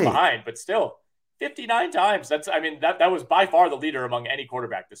playing from behind, but still 59 times. That was by far the leader among any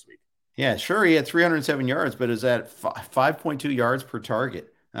quarterback this week. Yeah, sure. He had 307 yards, but is that 5.2 yards per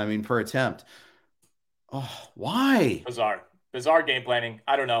target? I mean, per attempt. Oh, why? Bizarre game planning.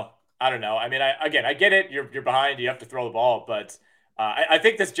 I don't know. I mean, I get it. You're behind. You have to throw the ball, but I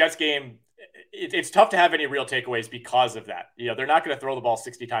think this Jets game, it's tough to have any real takeaways because of that. They're not going to throw the ball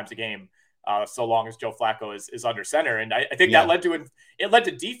 60 times a game so long as Joe Flacco is under center. And I think that led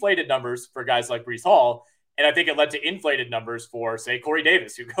to deflated numbers for guys like Breece Hall. And I think it led to inflated numbers for, say, Corey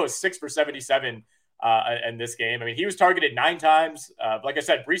Davis, who goes 6 for 77 in this game. I mean, he was targeted 9 times. Like I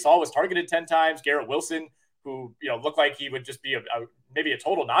said, Breece Hall was targeted 10 times. Garrett Wilson, who looked like he would just be maybe a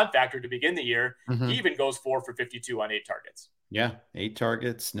total non-factor to begin the year, he even goes 4 for 52 on 8 targets. Yeah, 8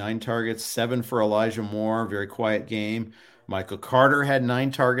 targets, 9 targets, 7 for Elijah Moore. Very quiet game. Michael Carter had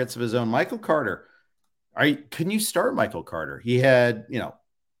 9 targets of his own. Michael Carter, couldn't you start Michael Carter? He had, in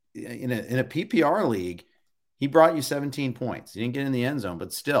a PPR league, he brought you 17 points. He didn't get in the end zone,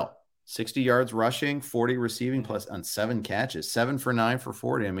 but still 60 yards rushing, 40 receiving plus on 7 catches, 7 for 9 for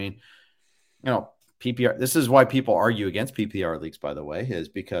 40. I mean, PPR. This is why people argue against PPR leagues, by the way, is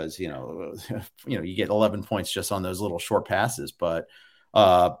because, you get 11 points just on those little short passes. But,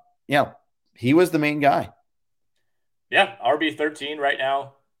 he was the main guy. Yeah, RB13 right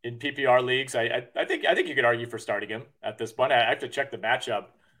now in PPR leagues. I think you could argue for starting him at this point. I have to check the matchup,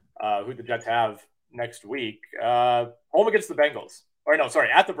 who the Jets have next week. Home against the Bengals.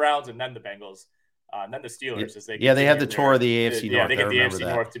 At the Browns and then the Bengals. And then the Steelers. They had the tour of the AFC North. Yeah, they get the AFC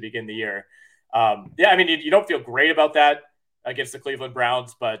North to begin the year. I mean, you don't feel great about that against the Cleveland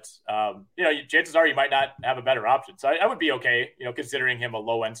Browns, but, chances are you might not have a better option. So I would be okay, considering him a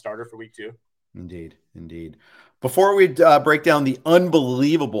low-end starter for week 2. Indeed. Before we break down the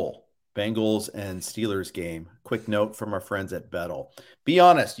unbelievable Bengals and Steelers game, quick note from our friends at Bettle. Be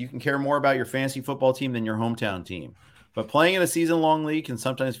honest, you can care more about your fantasy football team than your hometown team. But playing in a season-long league can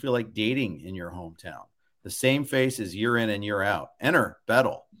sometimes feel like dating in your hometown. The same faces year in and year out. Enter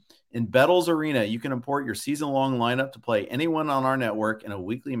Bettle. In Bettle's Arena, you can import your season-long lineup to play anyone on our network in a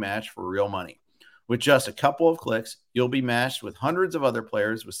weekly match for real money. With just a couple of clicks, you'll be matched with hundreds of other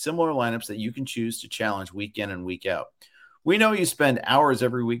players with similar lineups that you can choose to challenge week in and week out. We know you spend hours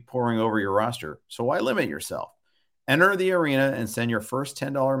every week poring over your roster, so why limit yourself? Enter the arena and send your first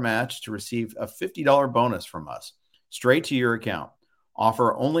 $10 match to receive a $50 bonus from us, straight to your account.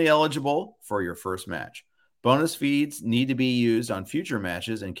 Offer only eligible for your first match. Bonus feeds need to be used on future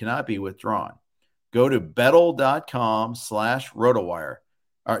matches and cannot be withdrawn. Go to bettle.com/rotowire.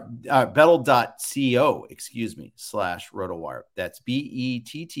 Bettle.co, /rotowire. That's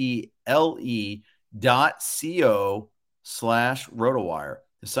BETTLE.co/rotowire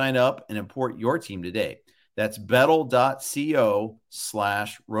to sign up and import your team today. That's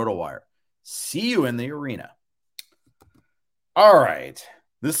bettle.co/rotowire. See you in the arena. All right.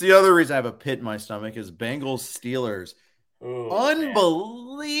 This is the other reason I have a pit in my stomach is Bengals Steelers.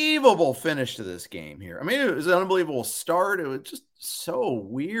 Unbelievable finish to this game here. I mean, it was an unbelievable start. It was just so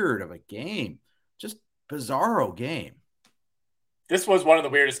weird of a game. Just bizarro game. This was one of the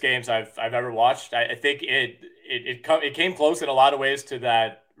weirdest games I've ever watched. I think it came close in a lot of ways to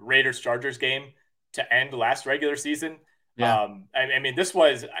that Raiders-Chargers game to end last regular season. Yeah. I mean, this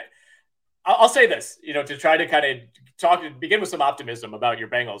was I'll say this, to try to kind of begin with some optimism about your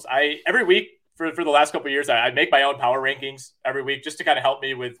Bengals. Every week for the last couple of years, I make my own power rankings every week just to kind of help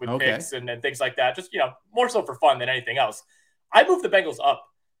me with picks and things like that. Just, more so for fun than anything else. I moved the Bengals up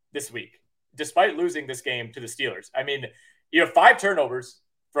this week, despite losing this game to the Steelers. I mean, you have 5 turnovers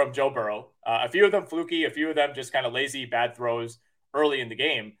from Joe Burrow, a few of them fluky, a few of them just kind of lazy, bad throws early in the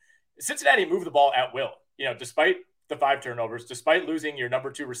game. Cincinnati moved the ball at will, despite the 5 turnovers, despite losing your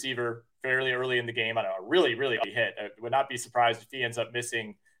number 2 receiver fairly early in the game on a really, really hit. I would not be surprised if he ends up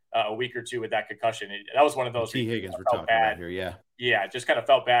missing a week or two with that concussion. That was one of those. T. Higgins we're talking about here, yeah. Yeah, just kind of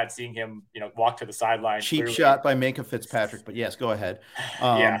felt bad seeing him, walk to the sideline. Cheap shot by Minkah Fitzpatrick, but yes, go ahead.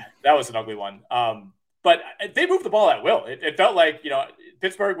 Yeah, that was an ugly one. But they moved the ball at will. It felt like,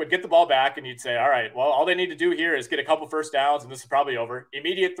 Pittsburgh would get the ball back and you'd say, all right, well, all they need to do here is get a couple first downs and this is probably over.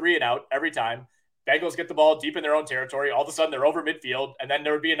 Immediate 3 and out every time. Bengals get the ball deep in their own territory. All of a sudden they're over midfield and then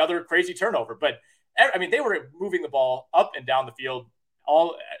there would be another crazy turnover. But I mean, they were moving the ball up and down the field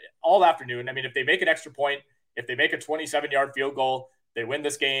all afternoon. I mean, if they make an extra point, if they make a 27-yard field goal, they win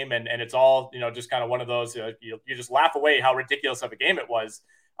this game. And it's all, just kind of one of those, you just laugh away how ridiculous of a game it was.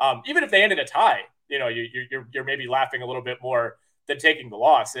 Even if they ended a tie, you're maybe laughing a little bit more than taking the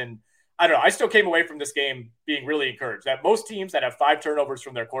loss. And I don't know. I still came away from this game being really encouraged that most teams that have 5 turnovers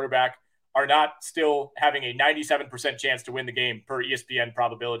from their quarterback are not still having a 97% chance to win the game per ESPN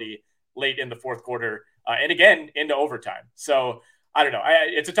probability late in the fourth quarter. And again, into overtime. So I don't know.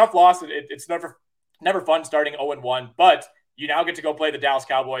 It's a tough loss. It's never fun starting 0-1, but you now get to go play the Dallas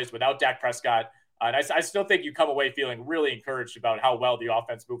Cowboys without Dak Prescott. And I still think you come away feeling really encouraged about how well the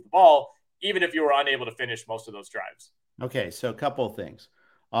offense moved the ball, even if you were unable to finish most of those drives. Okay, so a couple of things.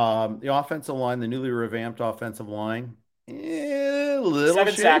 The offensive line, the newly revamped offensive line, a little 7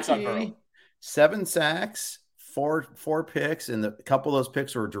 shaky. sacks on Burrow. 7 sacks, four picks, and a couple of those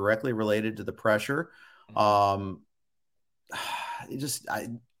picks were directly related to the pressure.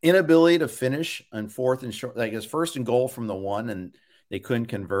 Inability to finish on fourth and short, like his first and goal from the 1, and they couldn't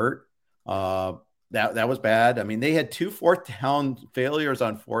convert. That was bad. I mean, they had 2 fourth down failures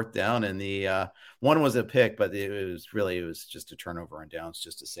on fourth down, and the one was a pick, but it was just a turnover on downs,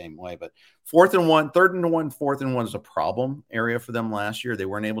 just the same way. But 4th and 1, 3rd and 1, 4th and 1 is a problem area for them last year. They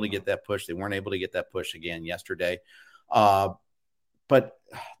weren't able to get that push. They weren't able to get that push again yesterday. But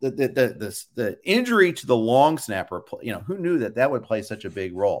the injury to the long snapper, who knew that would play such a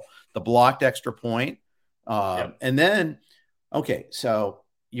big role? The blocked extra point, and then so.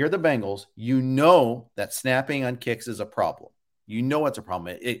 You're the Bengals. You know that snapping on kicks is a problem. You know it's a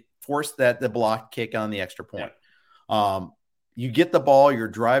problem. It forced the block kick on the extra point. Yeah. You get the ball. You're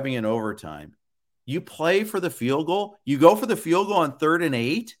driving in overtime. You play for the field goal. You go for the field goal on 3rd and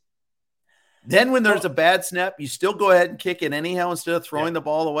 8. Then when there's a bad snap, you still go ahead and kick it anyhow instead of throwing the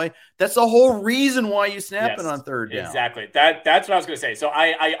ball away. That's the whole reason why you snap it on 3rd down. Exactly. That's what I was going to say. So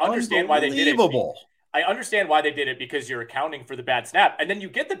I understand why they did it. I understand why they did it because you're accounting for the bad snap, and then you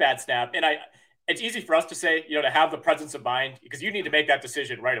get the bad snap. And it's easy for us to say, to have the presence of mind because you need to make that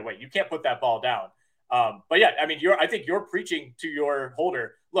decision right away. You can't put that ball down. But yeah, I mean, I think you're preaching to your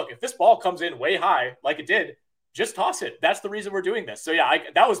holder. Look, if this ball comes in way high, like it did, just toss it. That's the reason we're doing this. So yeah,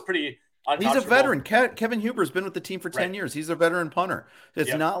 that was pretty uncomfortable. He's a veteran. Kevin Huber's been with the team for 10 years. He's a veteran punter.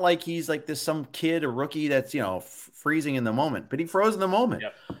 It's not like he's like this, some kid, a rookie that's, freezing in the moment, but he froze in the moment.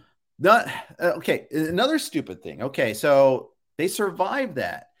 Yep. Another stupid thing. Okay, so they survive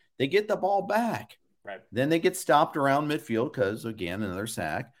that. They get the ball back. Right. Then they get stopped around midfield because, again, another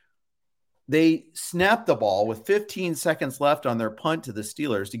sack. They snap the ball with 15 seconds left on their punt to the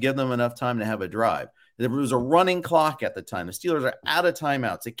Steelers to give them enough time to have a drive. There was a running clock at the time. The Steelers are out of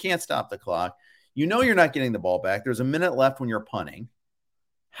timeouts. They can't stop the clock. You're not getting the ball back. There's a minute left when you're punting.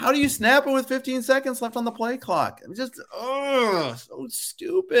 How do you snap it with 15 seconds left on the play clock? It's just, so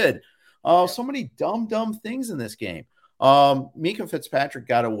stupid. So many dumb things in this game. Minkah Fitzpatrick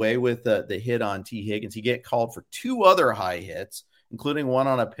got away with the hit on T. Higgins. He get called for 2 other high hits, including one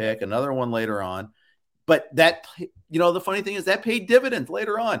on a pick, another one later on. But that, the funny thing is that paid dividends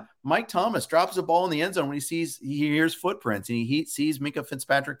later on. Mike Thomas drops the ball in the end zone when he hears footprints, and he sees Minkah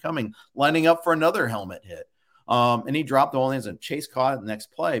Fitzpatrick coming, lining up for another helmet hit. And he dropped the ball in the end zone. Chase caught it the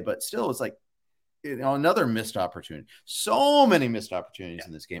next play, but still, it's like, another missed opportunity. So many missed opportunities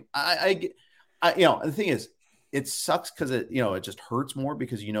in this game. The thing is, it sucks because it just hurts more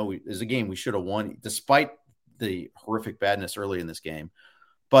because, as a game we should have won despite the horrific badness early in this game.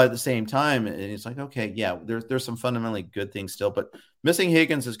 But at the same time, it's like, okay, yeah, there's some fundamentally good things still, but missing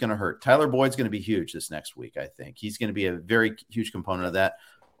Higgins is going to hurt. Tyler Boyd's going to be huge this next week. I think he's going to be a very huge component of that.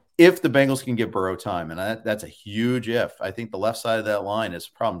 If the Bengals can give Burrow time, and that's a huge if. I think the left side of that line is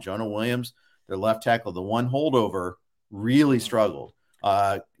a problem. Jonah Williams, their left tackle, the one holdover, really struggled.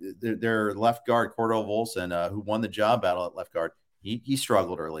 Their left guard, Cordell Volson, who won the job battle at left guard, he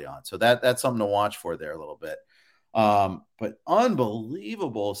struggled early on. So that's something to watch for there a little bit. But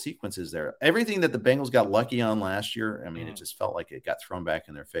unbelievable sequences there. Everything that the Bengals got lucky on last year, I mean, it just felt like it got thrown back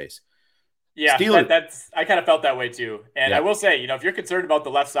in their face. Yeah, I kind of felt that way too. And I will say, if you're concerned about the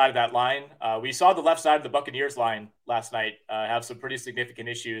left side of that line, we saw the left side of the Buccaneers line last night have some pretty significant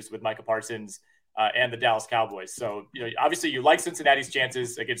issues with Micah Parsons and the Dallas Cowboys. So, obviously you like Cincinnati's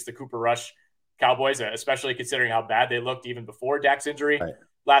chances against the Cooper Rush Cowboys, especially considering how bad they looked even before Dak's injury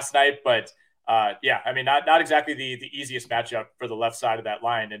last night. But I mean, not exactly the easiest matchup for the left side of that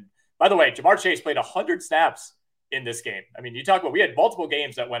line. And by the way, Ja'Marr Chase played 100 snaps in this game. I mean, you talk about, we had multiple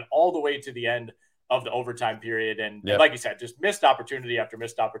games that went all the way to the end of the overtime period. And like you said, just missed opportunity after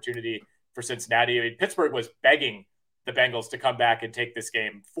missed opportunity for Cincinnati. I mean, Pittsburgh was begging the Bengals to come back and take this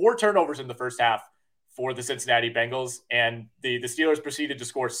game. 4 turnovers in the first half for the Cincinnati Bengals. And the Steelers proceeded to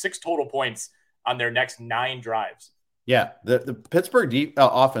score 6 total points on their next 9 drives. Yeah. The Pittsburgh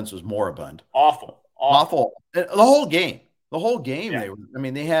offense was moribund. Awful. The whole game.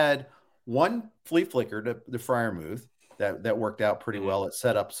 Yeah. They had one flea flicker to the Freiermuth that worked out pretty well. It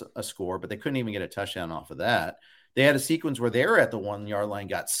set up a score, but they couldn't even get a touchdown off of that. They had a sequence where they were at the 1 yard line,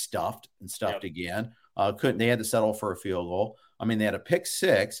 got stuffed again. They had to settle for a field goal. I mean, they had a pick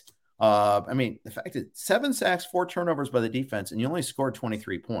six. I mean, the fact that 7 sacks, 4 turnovers by the defense, and you only scored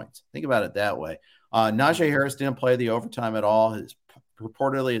 23 points. Think about it that way. Najee Harris didn't play the overtime at all.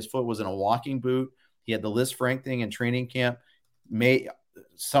 Reportedly, his foot was in a walking boot. He had the Liz Frank thing in training camp.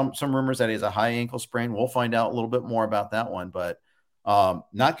 Some rumors that he has a high ankle sprain. We'll find out a little bit more about that one, but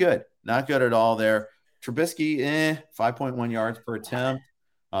not good. Not good at all there. Trubisky, 5.1 yards per attempt.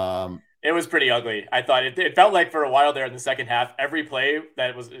 It was pretty ugly. I thought it felt like for a while there in the second half, every play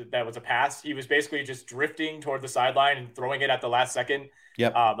that was a pass, he was basically just drifting toward the sideline and throwing it at the last second.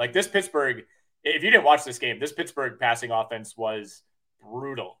 Yep. Like this Pittsburgh, if you didn't watch this game, this Pittsburgh passing offense was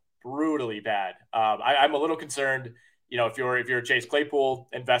brutally bad. I'm a little concerned. If you're a Chase Claypool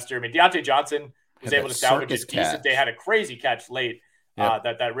investor, I mean, Deontay Johnson was able to salvage a decent. They had a crazy catch late.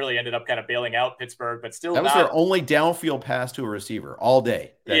 Yep. That really ended up kind of bailing out Pittsburgh, but still that was their only downfield pass to a receiver all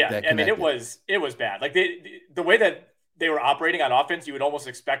day. I mean, it was bad. Like the way that they were operating on offense, you would almost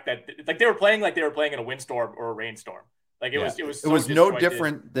expect that like they were playing in a windstorm or a rainstorm. Like it was no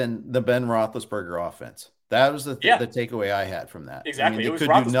different than the Ben Roethlisberger offense. That was the takeaway I had from that. Exactly, I mean, it was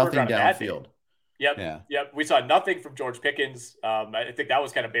could do nothing downfield. Yep. We saw nothing from George Pickens. I think that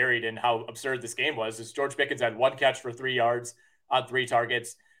was kind of buried in how absurd this game was. Is George Pickens had 1 catch for 3 yards on 3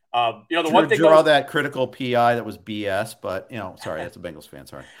 targets. One thing that critical PI that was BS, but sorry, that's a Bengals fan.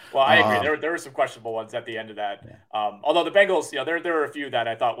 Sorry. Well, I agree. There were some questionable ones at the end of that. Yeah. Although the Bengals, there were a few that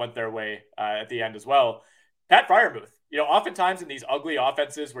I thought went their way at the end as well. Pat Freiermuth, oftentimes in these ugly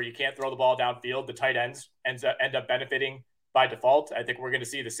offenses where you can't throw the ball downfield, the tight ends end up benefiting by default. I think we're going to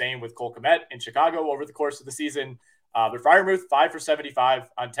see the same with Cole Kmet in Chicago over the course of the season. But Freiermuth, 5 for 75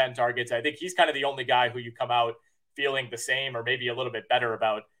 on 10 targets. I think he's kind of the only guy who you come out feeling the same or maybe a little bit better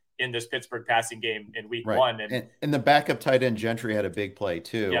about in this Pittsburgh passing game in week 1. And the backup tight end Gentry had a big play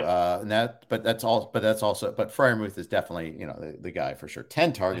too. Yep. But Freiermuth is definitely, the guy for sure.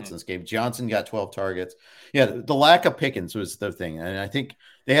 10 targets in this game. Johnson got 12 targets. Yeah. The lack of Pickens was the thing. And I think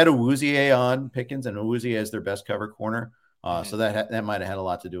they had Awuzie on Pickens, and Awuzie is their best cover corner. So that might've had a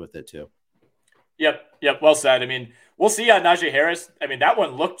lot to do with it too. Yep. Well said. I mean, we'll see on Najee Harris. I mean, that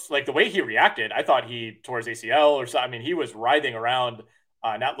one looked like the way he reacted. I thought he tore his ACL or something. I mean, he was writhing around.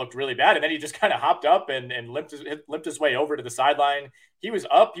 And that looked really bad. And then he just kind of hopped up and limped his way over to the sideline. He was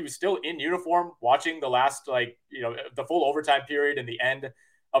up. He was still in uniform watching the last, the full overtime period and the end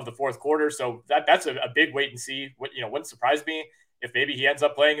of the fourth quarter. So that's a big wait and see. Wouldn't surprise me if maybe he ends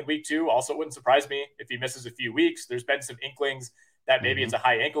up playing in week 2. Also wouldn't surprise me if he misses a few weeks. There's been some inklings that maybe it's a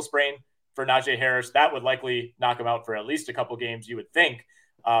high ankle sprain for Najee Harris. That would likely knock him out for at least a couple games, you would think.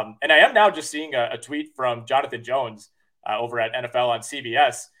 And I am now just seeing a tweet from Jonathan Jones over at NFL on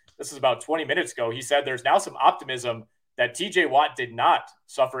CBS. This is about 20 minutes ago. He said there's now some optimism that TJ Watt did not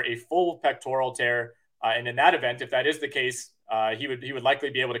suffer a full pectoral tear. And in that event, if that is the case, he would likely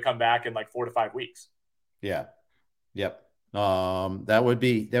be able to come back in like 4 to 5 weeks. Yeah. Yep. That would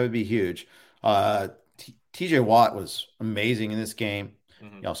be huge. TJ Watt was amazing in this game.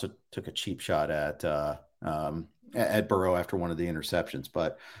 He also took a cheap shot at Burrow after one of the interceptions,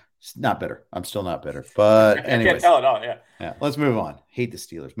 but it's not bitter. I'm still not bitter. But anyway, I can't tell it all. Yeah. Let's move on. Hate the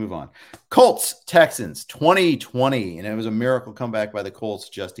Steelers. Move on. Colts, Texans, 2020, and it was a miracle comeback by the Colts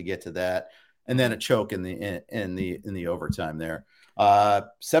just to get to that, and then a choke in the overtime there.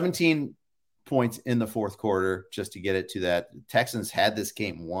 17 points in the fourth quarter just to get it to that. Texans had this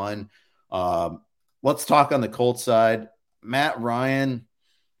game won. Let's talk on the Colts side. Matt Ryan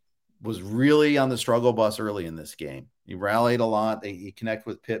was really on the struggle bus early in this game. He rallied a lot. He connected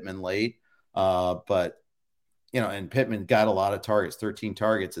with Pittman late, but and Pittman got a lot of targets, 13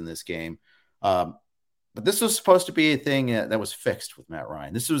 targets in this game. But this was supposed to be a thing that was fixed with Matt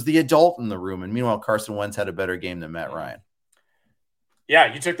Ryan. This was the adult in the room, and meanwhile, Carson Wentz had a better game than Matt Ryan.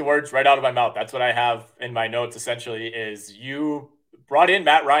 Yeah, you took the words right out of my mouth. That's what I have in my notes. Essentially, is you brought in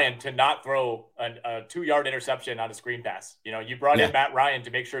Matt Ryan to not throw a 2-yard interception on a screen pass. You brought in Matt Ryan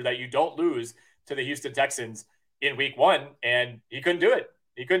to make sure that you don't lose to the Houston Texans in week 1, and he couldn't do it.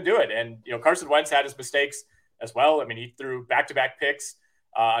 And, Carson Wentz had his mistakes as well. I mean, he threw back-to-back picks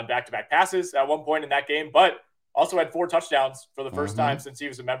on back-to-back passes at one point in that game, but also had 4 touchdowns for the first time since he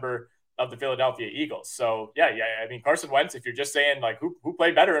was a member of the Philadelphia Eagles. So yeah. I mean, Carson Wentz, if you're just saying like who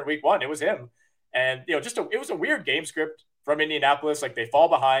played better in week 1, it was him. And, it was a weird game script from Indianapolis. Like they fall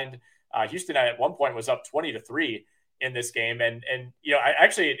behind. Houston at one point was up 20-3 in this game. And I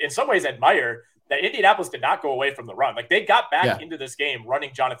actually, in some ways, admire that Indianapolis did not go away from the run. Like they got back into this game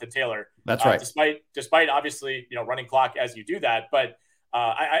running Jonathan Taylor. That's right. Despite obviously, running clock as you do that. But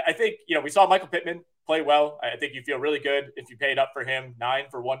I think, we saw Michael Pittman play well. I think you feel really good if you paid up for him. 9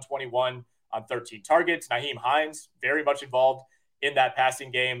 for 121 on 13 targets. Nyheim Hines, very much involved in that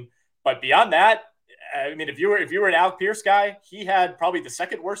passing game. But beyond that, I mean, if you were an Alec Pierce guy, he had probably the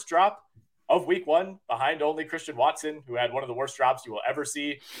second worst drop of week 1 behind only Christian Watson, who had one of the worst drops you will ever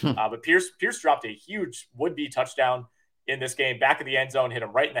see. But Pierce dropped a huge would-be touchdown in this game, back of the end zone, hit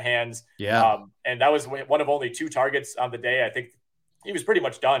him right in the hands. Yeah. And that was one of only 2 targets on the day. I think he was pretty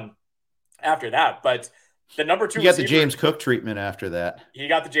much done after that. But the number 2 you got the James Cook treatment after that. He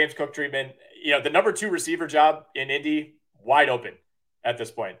got the James Cook treatment. The number 2 receiver job in Indy, wide open at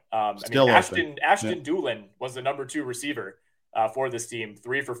this point. Ashton Doolin was the number 2 receiver for this team,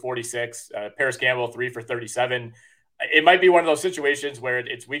 3 for 46. Paris Campbell, 3 for 37. It might be one of those situations where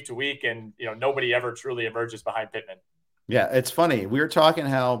it's week to week and, nobody ever truly emerges behind Pittman. Yeah, it's funny. We were talking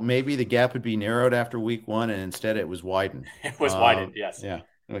how maybe the gap would be narrowed after week 1, and instead it was widened. It was widened, yes. Yeah,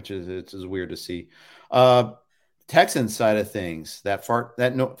 which is weird to see. Texans side of things, that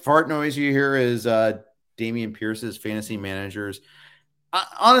fart noise you hear is Dameon Pierce's fantasy managers.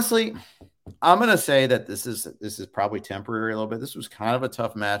 Honestly, I'm going to say that this is probably temporary a little bit. This was kind of a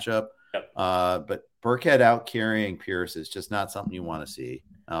tough matchup, but Burkhead out carrying Pierce is just not something you want to see.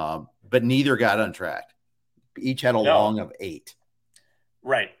 But neither got untracked. Each had a long of 8.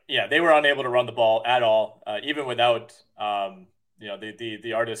 Right. Yeah, they were unable to run the ball at all, even without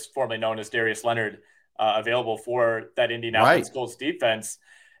the artist formerly known as Darius Leonard available for that Indianapolis Colts defense.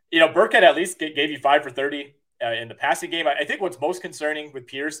 Burkhead at least gave you 5 for 30 in the passing game. I think what's most concerning with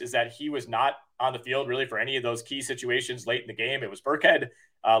Pierce is that he was not on the field really for any of those key situations late in the game. It was Burkhead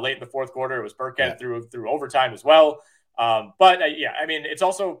late in the fourth quarter. It was Burkhead through overtime as well. It's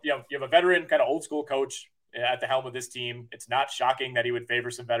also, you have a veteran kind of old school coach at the helm of this team. It's not shocking that he would favor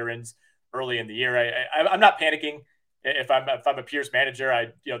some veterans early in the year. I'm not panicking if I'm a Pierce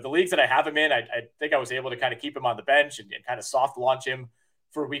manager. The leagues that I have him in, I think I was able to kind of keep him on the bench and kind of soft launch him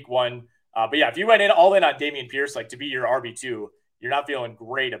for week 1. But yeah, if you went all in on Dameon Pierce, like to be your RB2, you're not feeling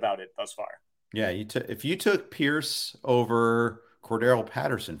great about it thus far. Yeah, if you took Pierce over Cordero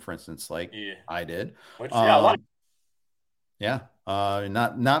Patterson, for instance, I did,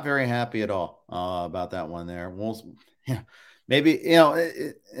 not very happy at all about that one there. Maybe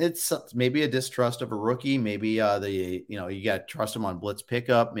it's maybe a distrust of a rookie. Maybe you got to trust him on blitz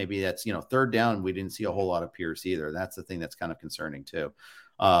pickup. Maybe that's third down. We didn't see a whole lot of Pierce either. That's the thing that's kind of concerning too.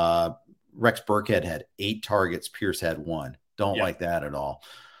 Rex Burkhead had 8 targets. Pierce had 1. Don't like that at all.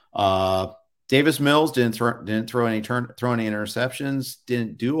 Davis Mills didn't throw any interceptions.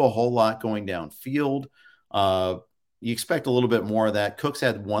 Didn't do a whole lot going downfield. You expect a little bit more of that. Cooks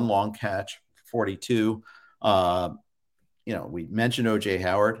had 1 long catch, 42. We mentioned OJ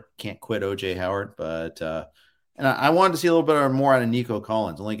Howard. Can't quit OJ Howard, but and I wanted to see a little bit more out of Nico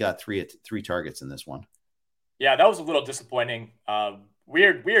Collins. Only got 3 targets in this one. Yeah, that was a little disappointing.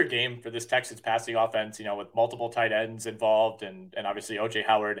 Weird game for this Texans passing offense, with multiple tight ends involved and obviously OJ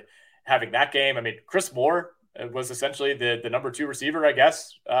Howard having that game. I mean, Chris Moore was essentially the number 2 receiver, I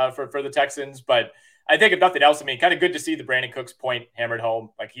guess, for the Texans. But I think if nothing else, kind of good to see the Brandon Cooks point hammered home.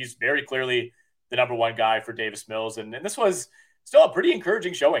 Like he's very clearly the number 1 guy for Davis Mills. And this was still a pretty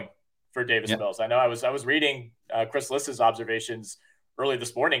encouraging showing for Davis Mills. I know I was reading Chris Liss's observations early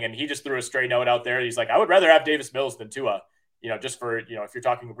this morning, and he just threw a stray note out there. He's like, I would rather have Davis Mills than Tua, just for, if you're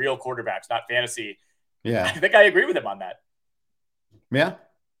talking real quarterbacks, not fantasy. Yeah. I think I agree with him on that. Yeah.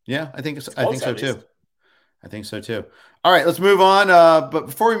 Yeah. I think so too. I think so too. All right, let's move on. But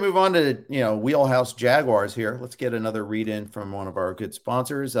before we move on to, Wheelhouse Jaguars here, let's get another read in from one of our good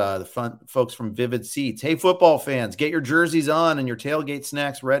sponsors, the fun folks from Vivid Seats. Hey, football fans, get your jerseys on and your tailgate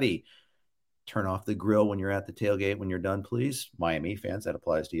snacks ready. Turn off the grill when you're at the tailgate. When you're done, please. Miami fans, that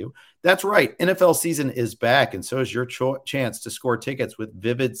applies to you. That's right. NFL season is back, and so is your chance to score tickets with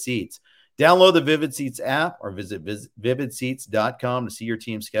Vivid Seats. Download the Vivid Seats app or visit vividseats.com to see your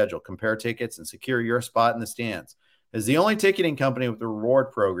team schedule, compare tickets, and secure your spot in the stands. As the only ticketing company with a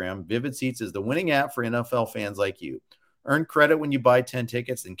reward program, Vivid Seats is the winning app for NFL fans like you. Earn credit when you buy 10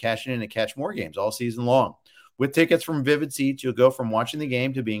 tickets and cash in to catch more games all season long. With tickets from Vivid Seats, you'll go from watching the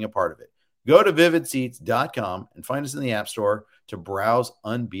game to being a part of it. Go to vividseats.com and find us in the App Store to browse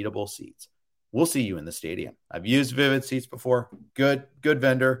unbeatable seats. We'll see you in the stadium. I've used Vivid Seats before. Good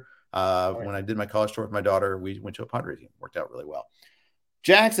vendor. When I did my college tour with my daughter, we went to a Padres game. Worked out really well.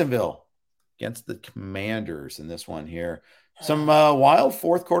 Jacksonville against the Commanders in this one here. Some wild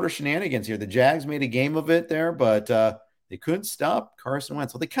fourth quarter shenanigans here. The Jags made a game of it there, but They couldn't stop Carson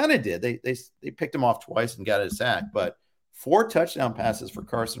Wentz. Well, they kind of did. They picked him off twice and got a sack, but 4 touchdown passes for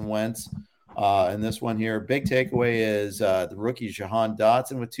Carson Wentz. And this one here, big takeaway is the rookie Jahan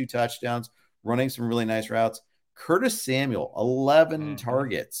Dotson with 2 touchdowns, running some really nice routes. Curtis Samuel, 11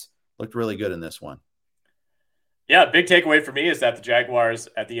 targets. Looked really good in this one. Yeah, big takeaway for me is that the Jaguars,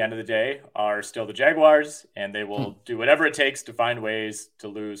 at the end of the day, are still the Jaguars, and they will do whatever it takes to find ways to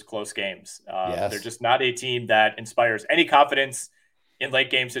lose close games. They're just not a team that inspires any confidence in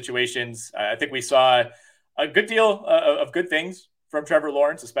late game situations. I think we saw a good deal of good things from Trevor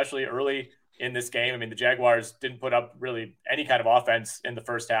Lawrence, especially early in this game. I mean, the Jaguars didn't put up really any kind of offense in the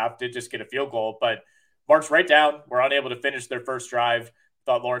first half, did just get a field goal, but marched right down, were unable to finish their first drive.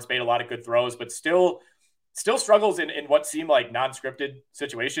 Thought Lawrence made a lot of good throws, but still struggles in what seem like non-scripted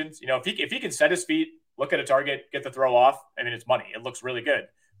situations. You know, if he can set his feet, look at a target, get the throw off, I mean, it's money. It looks really good.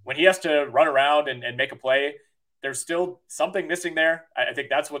 When he has to run around and make a play, there's still something missing there. I think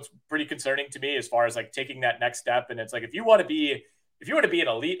that's what's pretty concerning to me as far as like taking that next step. And it's like, if you want to be an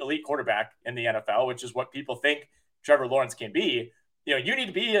elite quarterback in the NFL, which is what people think Trevor Lawrence can be, you know, you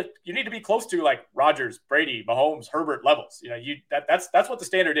need to be close to like Rodgers, Brady, Mahomes, Herbert levels. You know, that's what the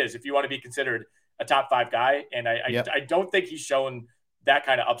standard is if you want to be considered a top 5 guy. And I don't think he's shown that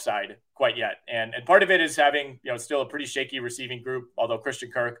kind of upside quite yet. And part of it is having, you know, still a pretty shaky receiving group, although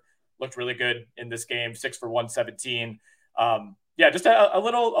Christian Kirk looked really good in this game, 6 for 117. Just a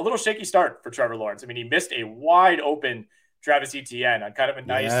little shaky start for Trevor Lawrence. I mean, he missed a wide open Travis Etienne on kind of a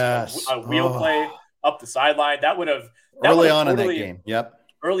nice wheel play up the sideline. That would have early on in that game. Yep.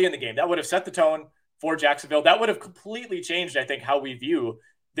 Early in the game. That would have set the tone for Jacksonville. That would have completely changed, I think, how we view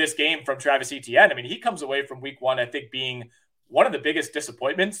this game from Travis Etienne. I mean, he comes away from week 1, I think, being one of the biggest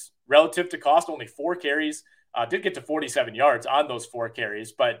disappointments relative to cost. Only 4 carries, did get to 47 yards on those 4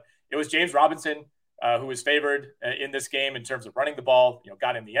 carries, but it was James Robinson who was favored in this game in terms of running the ball, you know,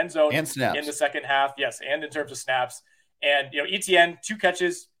 got in the end zone and snaps in the second half. Yes. And in terms of snaps. And, you know, Etienne, 2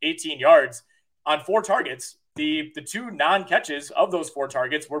 catches, 18 yards on 4 targets. The 2 non-catches of those 4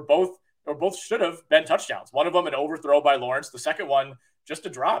 targets were both should have been touchdowns. One of them an overthrow by Lawrence. The second one, just a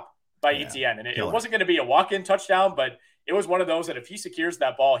drop by Etienne. And it wasn't going to be a walk-in touchdown, but it was one of those that if he secures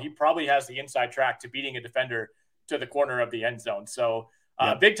that ball, he probably has the inside track to beating a defender to the corner of the end zone. So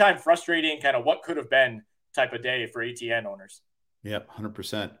big time frustrating, kind of what could have been type of day for Etienne owners. Yep.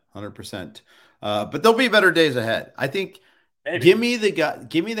 100%. But there'll be better days ahead. I think. Maybe. Give me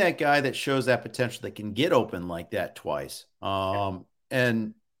that guy that shows that potential that can get open like that twice.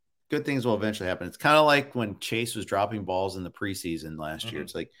 And good things will eventually happen. It's kind of like when Chase was dropping balls in the preseason last year.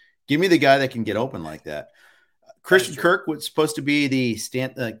 It's like, give me the guy that can get open like that. Christian Kirk was supposed to be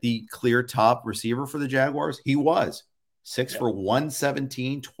the clear top receiver for the Jaguars. He was 6 for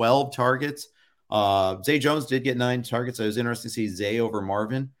 117, 12 targets. Zay Jones did get 9 targets. I was interested to see Zay over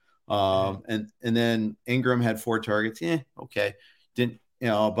Marvin. And then Ingram had 4 targets. Yeah. Okay. Didn't, you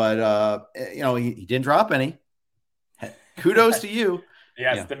know, but he didn't drop any. Kudos to you.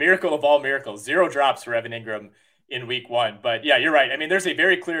 Yes. The miracle of all miracles, 0 drops for Evan Ingram in week 1. But yeah, you're right. I mean, there's a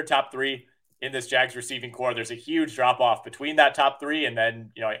very clear top 3 in this Jags receiving core. There's a huge drop off between that top 3. And then,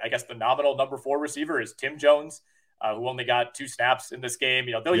 you know, I guess the nominal number 4 receiver is Tim Jones, who only got 2 snaps in this game.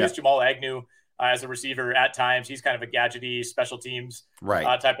 You know, they'll use Jamal Agnew as a receiver at times. He's kind of a gadgety special teams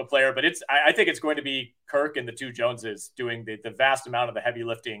type of player, but I think it's going to be Kirk and the 2 Joneses doing the vast amount of the heavy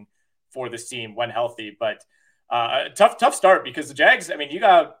lifting for this team when healthy. But a tough start because the Jags, I mean, you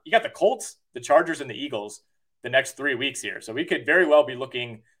got the Colts, the Chargers, and the Eagles the next 3 weeks here. So we could very well be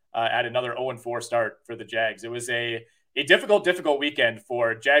looking at another 0-4 start for the Jags. It was a difficult weekend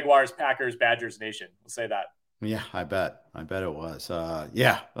for Jaguars, Packers, Badgers Nation. We'll say that. Yeah, I bet it was.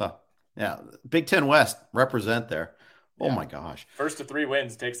 Yeah, Big Ten West represent there. Oh my gosh. First to 3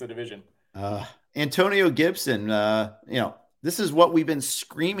 wins takes the division. Antonio Gibson, this is what we've been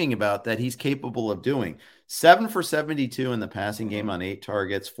screaming about that he's capable of doing. 7 for 72 in the passing game on 8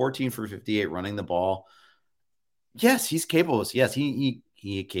 targets, 14 for 58 running the ball. Yes, he's capable. Yes, he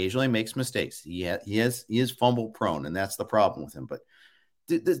occasionally makes mistakes. He is fumble prone, and that's the problem with him. But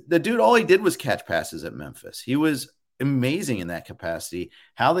the dude, all he did was catch passes at Memphis. He was amazing in that capacity.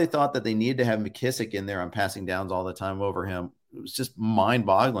 How they thought that they needed to have McKissick in there on passing downs all the time over him, it was just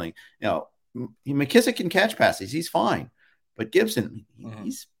mind-boggling. You know, McKissick can catch passes. He's fine. But Gibson,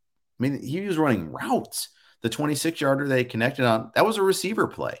 he was running routes. The 26-yarder they connected on, that was a receiver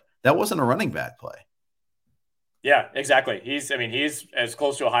play. That wasn't a running back play. Yeah, exactly. He's as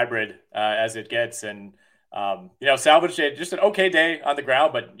close to a hybrid as it gets. And, salvaged just an okay day on the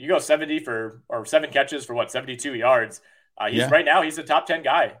ground, but you go 7 catches for 72 yards. Right now, he's a top 10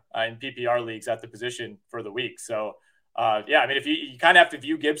 guy in PPR leagues at the position for the week. So I mean, if you kind of have to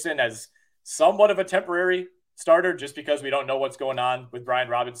view Gibson as somewhat of a temporary starter just because we don't know what's going on with Brian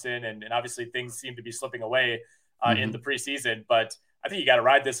Robinson. And obviously things seem to be slipping away in the preseason. But I think you got to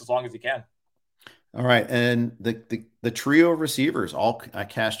ride this as long as you can. All right. And the trio of receivers all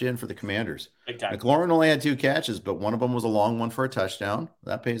cashed in for the Commanders. Big time. McLaurin only had 2 catches, but one of them was a long one for a touchdown.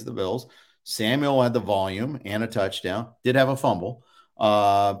 That pays the bills. Samuel had the volume and a touchdown. Did have a fumble.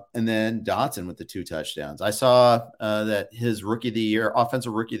 And then Dotson with the 2 touchdowns. I saw that his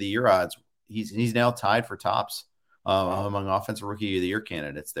offensive rookie of the year odds, he's now tied for tops among offensive rookie of the year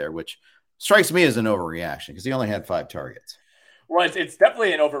candidates there, which strikes me as an overreaction because he only had 5 targets. Well, it's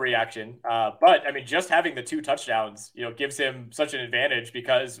definitely an overreaction. But I mean, just having the 2 touchdowns, gives him such an advantage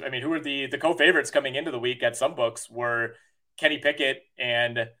because I mean, who are the co-favorites coming into the week at some books were Kenny Pickett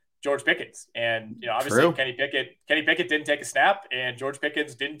and George Pickens. And obviously True. Kenny Pickett didn't take a snap and George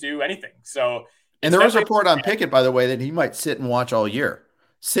Pickens didn't do anything. So and there was a report on Pickett, by the way, that he might sit and watch all year.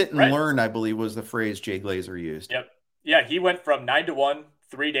 Sit and learn, I believe, was the phrase Jay Glazer used. Yep. Yeah, he went from 9-1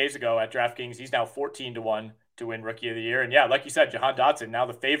 3 days ago at DraftKings. He's now 14-1 to win Rookie of the Year. And yeah, like you said, Jahan Dotson, now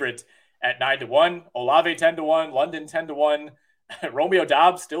the favorite at 9-1. Olave 10-1, London 10-1. Romeo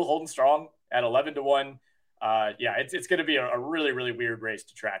Doubs still holding strong at 11-1. It's going to be a really, really weird race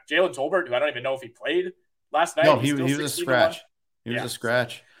to track. Jalen Tolbert, who I don't even know if he played last night. No, he was a scratch. He was a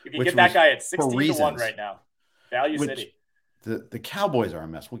scratch. You can get that guy at 16-1 right now. Value City. The Cowboys are a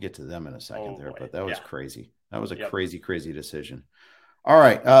mess. We'll get to them in a second but that was crazy. That was a crazy, crazy decision. All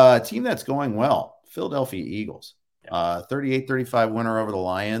right. Team that's going well, Philadelphia Eagles. 38-35 winner over the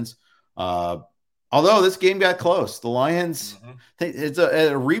Lions. Although this game got close. The Lions, it's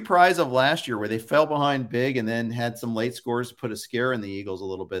a reprise of last year where they fell behind big and then had some late scores to put a scare in the Eagles a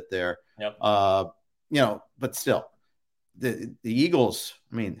little bit there. Yep. But still, the Eagles,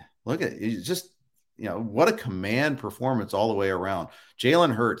 I mean, look at it, just what a command performance all the way around.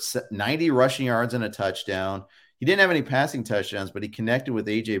 Jalen Hurts, 90 rushing yards and a touchdown. He didn't have any passing touchdowns, but he connected with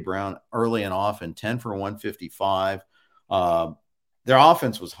A.J. Brown early and often, 10 for 155. Their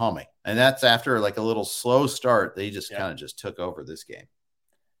offense was humming, and that's after like a little slow start. They just kind of just took over this game.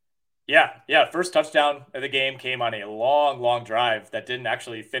 Yeah. First touchdown of the game came on a long, long drive that didn't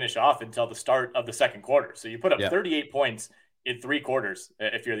actually finish off until the start of the second quarter. So you put up 38 points in 3 quarters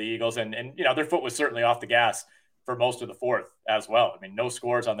if you're the Eagles. And their foot was certainly off the gas for most of the fourth as well. I mean, no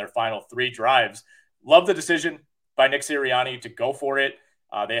scores on their final 3 drives. Love the decision by Nick Sirianni to go for it.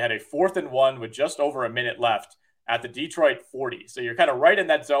 They had a 4th and 1 with just over a minute left at the Detroit 40. So you're kind of right in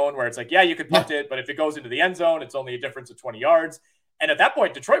that zone where it's like, you could punt it, but if it goes into the end zone, it's only a difference of 20 yards. And at that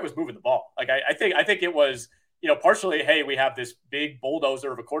point, Detroit was moving the ball. Like I think it was, partially, hey, we have this big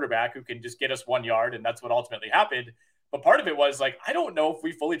bulldozer of a quarterback who can just get us 1 yard, and that's what ultimately happened. But part of it was like, I don't know if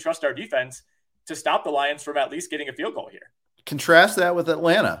we fully trust our defense to stop the Lions from at least getting a field goal here. Contrast that with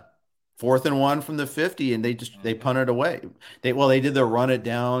Atlanta. 4th and 1 from the 50, and they punted away. They did the run it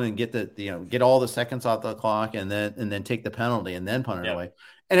down and get all the seconds off the clock, and then take the penalty and then punt it away.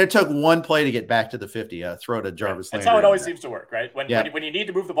 And it took one play to get back to the 50. Throw to Jarvis. That's how it always seems to work, right? When you need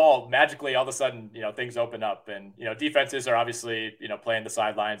to move the ball, magically all of a sudden things open up, and defenses are obviously playing the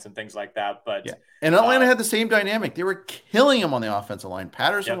sidelines and things like that. But and Atlanta had the same dynamic. They were killing him on the offensive line.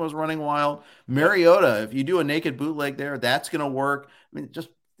 Patterson was running wild. Mariota, if you do a naked bootleg there, that's going to work. I mean, just.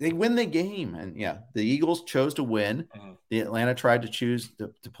 They win the game, and the Eagles chose to win. The Atlanta tried to choose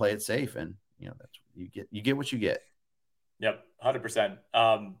to play it safe, and that's you get what you get. Yep,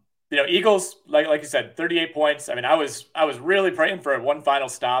 100%. Eagles, like you said, 38 points. I mean, I was really praying for one final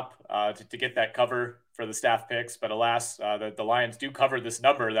stop to get that cover for the staff picks, but alas, the Lions do cover this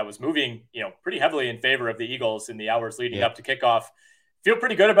number that was moving pretty heavily in favor of the Eagles in the hours leading up to kickoff. Feel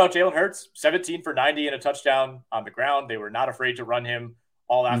pretty good about Jalen Hurts, 17 for 90 and a touchdown on the ground. They were not afraid to run him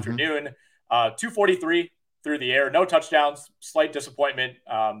all afternoon. 243 through the air, no touchdowns, slight disappointment.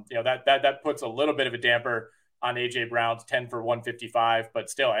 That puts a little bit of a damper on A.J. Brown's 10 for 155, but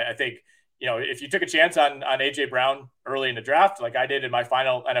still, I think, if you took a chance on A.J. Brown early in the draft, like I did in my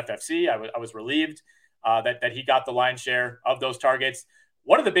final NFFC, I was relieved that he got the lion's share of those targets.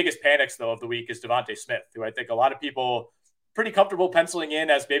 One of the biggest panics, though, of the week is Devontae Smith, who I think a lot of people pretty comfortable penciling in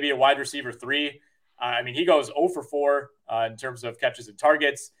as maybe a wide receiver 3. I mean, he goes 0 for 4 in terms of catches and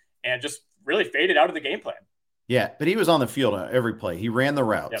targets and just really faded out of the game plan. Yeah, but he was on the field every play. He ran the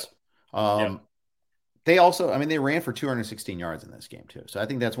routes. They also, they ran for 216 yards in this game too. So I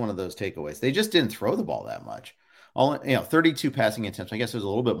think that's one of those takeaways. They just didn't throw the ball that much. 32 passing attempts. I guess it was a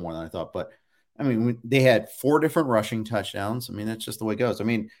little bit more than I thought, but they had 4 different rushing touchdowns. That's just the way it goes.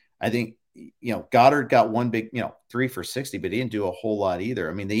 I think Goddard got one big, 3 for 60, but he didn't do a whole lot either.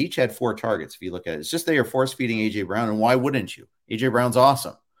 I mean, they each had 4 targets. If you look at it, it's just they are force feeding AJ Brown. And why wouldn't you? AJ Brown's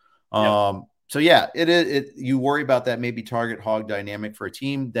awesome. Yep. So yeah, you worry about that maybe target hog dynamic for a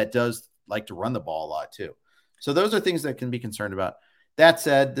team that does like to run the ball a lot too. So those are things that can be concerned about. That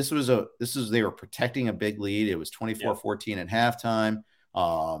said, they were protecting a big lead. It was 24-14 at halftime.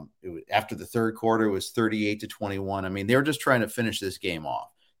 After the third quarter, it was 38-21. I mean, they were just trying to finish this game off.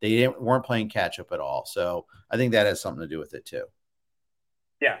 They weren't playing catch up at all. So I think that has something to do with it too.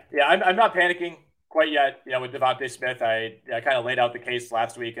 Yeah. I'm not panicking quite yet. With DeVonta Smith, I kind of laid out the case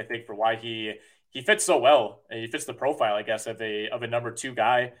last week, I think, for why he fits so well. He fits the profile, I guess, of a number 2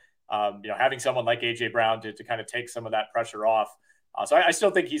 guy. Having someone like AJ Brown to kind of take some of that pressure off. So I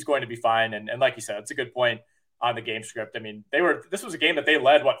still think he's going to be fine. And like you said, it's a good point on the game script. I mean, this was a game that they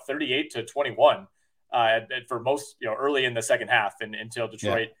led 38-21 for most, early in the second half and until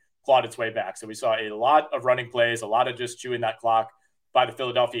Detroit clawed its way back. So we saw a lot of running plays, a lot of just chewing that clock by the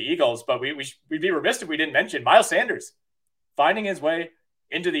Philadelphia Eagles. But we'd be remiss if we didn't mention Miles Sanders finding his way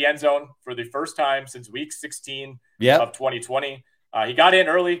into the end zone for the first time since week 16 of 2020. He got in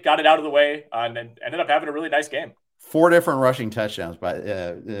early, got it out of the way, and then ended up having a really nice game. 4 different rushing touchdowns by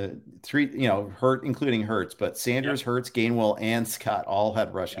 3, Hurt, including Hurts, but Sanders, Hurts, Gainwell, and Scott all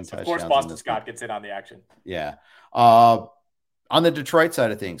had rushing touchdowns. Of course, Boston Scott gets in on the action. Yeah. On the Detroit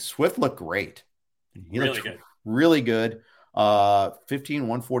side of things, Swift looked great. He looked really good.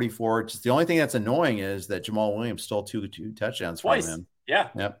 15-144. Just the only thing that's annoying is that Jamal Williams stole two touchdowns from him. Yeah.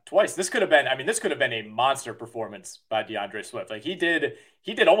 Twice. This could have been a monster performance by DeAndre Swift. Like he did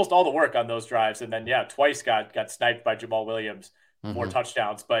almost all the work on those drives. And then, twice got sniped by Jamal Williams for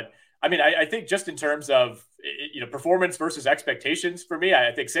touchdowns. But I mean, I think just in terms of, performance versus expectations for me,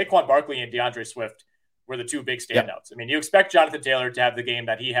 I think Saquon Barkley and DeAndre Swift were the 2 big standouts. I mean, you expect Jonathan Taylor to have the game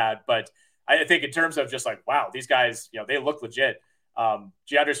that he had, but I think in terms of just like, wow, these guys, they look legit.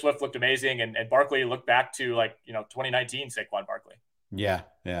 DeAndre Swift looked amazing. And Barkley looked back to 2019 Saquon Barkley. Yeah,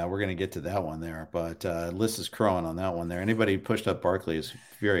 we're going to get to that one there, but Liz is crowing on that one there. Anybody who pushed up Barkley is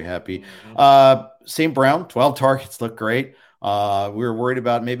very happy. St. Brown, 12 targets, looked great. We were worried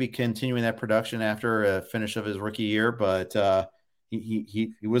about maybe continuing that production after a finish of his rookie year, but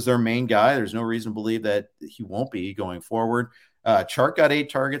he was their main guy. There's no reason to believe that he won't be going forward. Chark got 8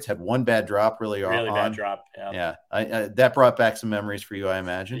 targets, had 1 bad drop, really bad drop. Yeah. That brought back some memories for you, I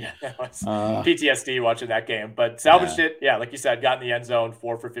imagine. Yeah, it was PTSD watching that game, but salvaged it. Yeah, like you said, got in the end zone,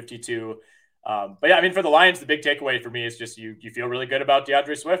 4 for 52. But yeah, I mean, for the Lions, the big takeaway for me is just you feel really good about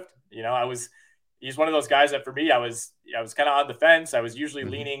DeAndre Swift. He's one of those guys that for me, I was kind of on the fence. I was usually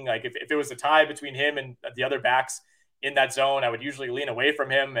leaning, like if it was a tie between him and the other backs in that zone, I would usually lean away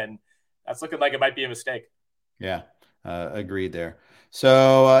from him, and that's looking like it might be a mistake. Yeah. Agreed there.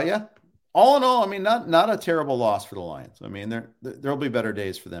 So all in all, I mean, not a terrible loss for the Lions. I mean, there'll be better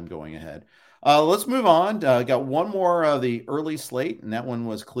days for them going ahead. Let's move on. Got one more of the early slate, and that one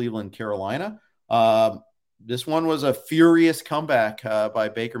was Cleveland, Carolina. This one was a furious comeback by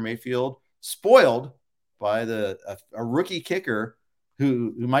Baker Mayfield, spoiled by a rookie kicker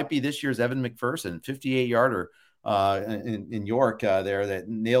who might be this year's Evan McPherson, 58-yarder in York there that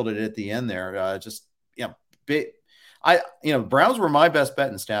nailed it at the end there. Big. Browns were my best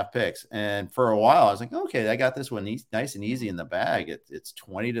bet in staff picks. And for a while I was like, okay, I got this one nice and easy in the bag. It's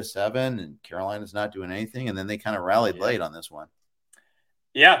 20-7 and Carolina's not doing anything. And then they kind of rallied late on this one.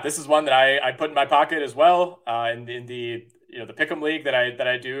 Yeah. This is one that I put in my pocket as well. In the pick'em league that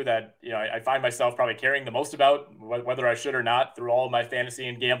I do that, I find myself probably caring the most about whether I should or not through all of my fantasy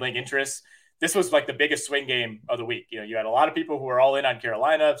and gambling interests. This was like the biggest swing game of the week. You had a lot of people who were all in on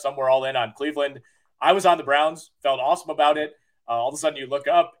Carolina. Some were all in on Cleveland. I was on the Browns, felt awesome about it. All of a sudden you look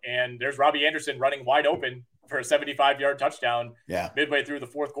up and there's Robbie Anderson running wide open for a 75-yard touchdown midway through the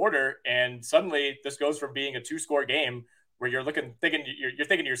fourth quarter. And suddenly this goes from being a 2-score game where you're thinking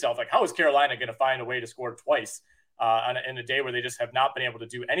to yourself, like, how is Carolina going to find a way to score twice in a day where they just have not been able to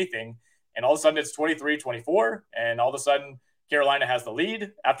do anything? And all of a sudden it's 23-24. And all of a sudden Carolina has the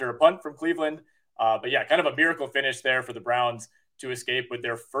lead after a punt from Cleveland. But yeah, kind of a miracle finish there for the Browns to escape with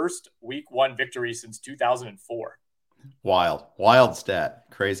their first week 1 victory since 2004. Wild stat.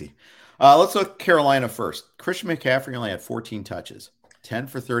 Crazy. Let's look at Carolina first. Christian McCaffrey only had 14 touches, 10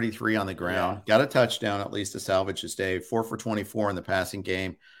 for 33 on the ground, got a touchdown at least to salvage his day, 4 for 24 in the passing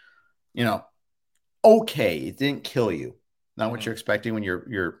game. Okay. It didn't kill you. Not what you're expecting when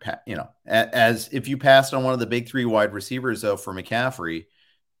you're as if you passed on one of the big 3 wide receivers though for McCaffrey,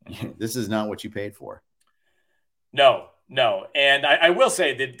 this is not what you paid for. No. And I will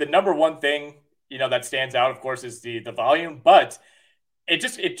say that the number one thing, that stands out, of course, is the volume. But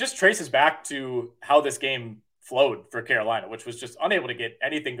it just traces back to how this game flowed for Carolina, which was just unable to get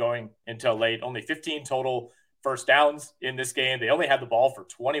anything going until late. Only 15 total first downs in this game. They only had the ball for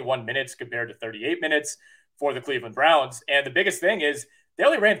 21 minutes compared to 38 minutes for the Cleveland Browns. And the biggest thing is they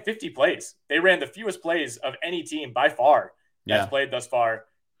only ran 50 plays. They ran the fewest plays of any team by far that's played thus far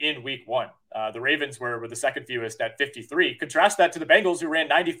in week one. The Ravens were the second fewest at 53. Contrast that to the Bengals, who ran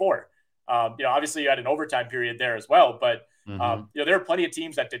 94. Obviously you had an overtime period there as well, but there are plenty of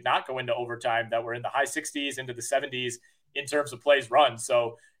teams that did not go into overtime that were in the high 60s into the 70s in terms of plays run.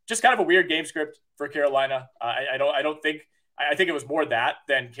 So just kind of a weird game script for Carolina. I think it was more that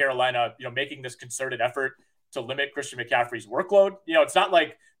than Carolina, making this concerted effort to limit Christian McCaffrey's workload. It's not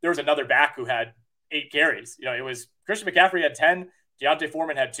like there was another back who had 8 carries. It was Christian McCaffrey had 10, Deontay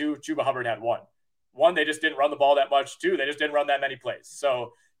Foreman had 2, Chuba Hubbard had 1. 1, they just didn't run the ball that much. 2, they just didn't run that many plays.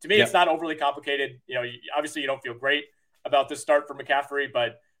 So to me, it's not overly complicated. Obviously you don't feel great about this start for McCaffrey,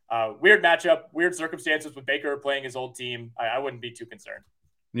 but weird matchup, weird circumstances with Baker playing his old team. I wouldn't be too concerned.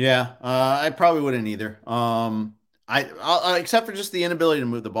 Yeah, I probably wouldn't either. I except for just the inability to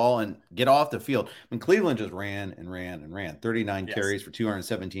move the ball and get off the field. I mean, Cleveland just ran and ran and ran. 39 carries for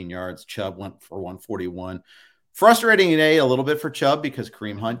 217 yards. Chubb went for 141. Frustrating today a little bit for Chubb because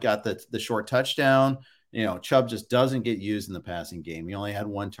Kareem Hunt got the short touchdown. Chubb just doesn't get used in the passing game. He only had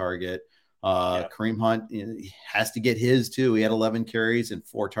 1 target. Kareem Hunt has to get his too. He had 11 carries and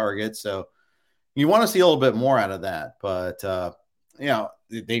 4 targets. So you want to see a little bit more out of that. But,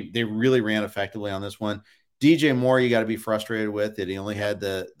 they really ran effectively on this one. DJ Moore, you got to be frustrated with it. He only had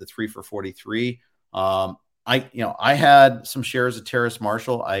the 3 for 43. I had some shares of Terrace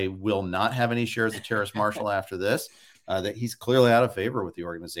Marshall. I will not have any shares of Terrace Marshall after this. That he's clearly out of favor with the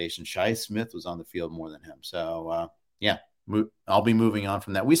organization. Shi Smith was on the field more than him. So, I'll be moving on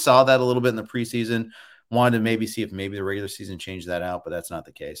from that. We saw that a little bit in the preseason. Wanted to maybe see if maybe the regular season changed that out, but that's not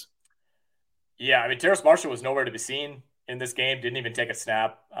the case. Yeah, I mean, Terrace Marshall was nowhere to be seen in this game, didn't even take a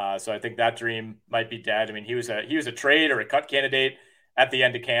snap. So I think that dream might be dead. I mean, he was a trade or a cut candidate at the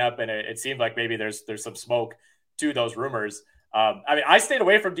end of camp, and it seemed like maybe there's some smoke to those rumors. I stayed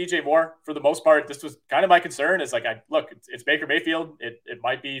away from DJ Moore for the most part. This was kind of my concern is like, it's Baker Mayfield. It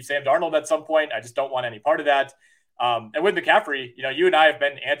might be Sam Darnold at some point. I just don't want any part of that. And with McCaffrey, you and I have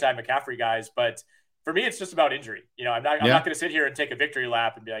been anti-McCaffrey guys, but for me, it's just about injury. I'm not going to sit here and take a victory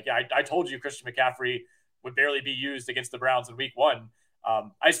lap and be like, I told you Christian McCaffrey would barely be used against the Browns in week 1.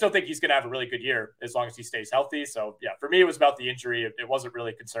 I still think he's going to have a really good year as long as he stays healthy. So yeah, for me, it was about the injury. It wasn't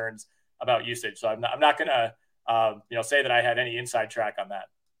really concerns about usage. So I'm not going to, say that I had any inside track on that.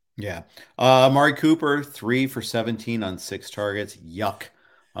 Yeah. Amari Cooper, 3 for 17 on 6 targets. Yuck.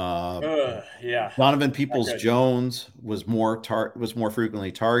 Donovan Peoples-Jones was more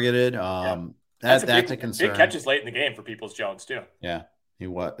frequently targeted. That's a concern. Big catches late in the game for Peoples-Jones too. Yeah, it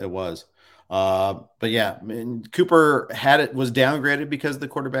was. But yeah, I mean, Cooper was downgraded because of the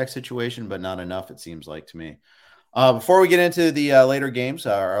quarterback situation, but not enough, it seems like to me. Before we get into the later games,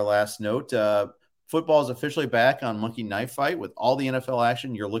 our last note, football is officially back on Monkey Knife Fight with all the NFL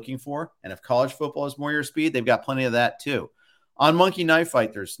action you're looking for. And if college football is more your speed, they've got plenty of that too. On Monkey Knife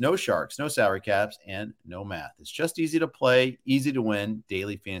Fight, there's no sharks, no salary caps, and no math. It's just easy to play, easy to win,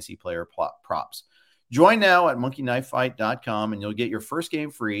 daily fantasy player props. Join now at monkeyknifefight.com and you'll get your first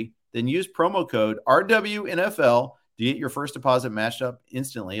game free. Then use promo code RWNFL to get your first deposit matched up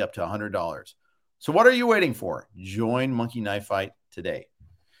instantly up to $100. So what are you waiting for? Join Monkey Knife Fight today.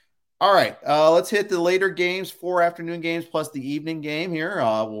 All right, let's hit the later games, 4 afternoon games plus the evening game here.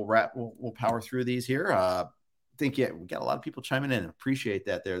 We'll power through these here. We got a lot of people chiming in. Appreciate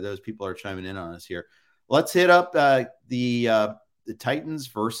that there. Those people are chiming in on us here. Let's hit up the Titans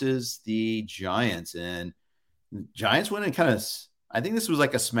versus the Giants. And the Giants winning I think this was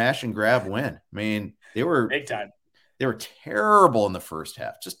like a smash and grab win. I mean, they were big time. They were terrible in the first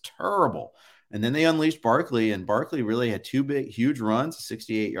half, just terrible. And then they unleashed Barkley, and Barkley really had 2 huge runs, a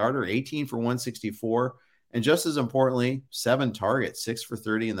 68-yarder, 18 for 164, and just as importantly, 7 targets, 6 for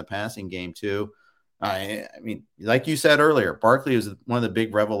 30 in the passing game too. I mean, like you said earlier, Barkley was one of the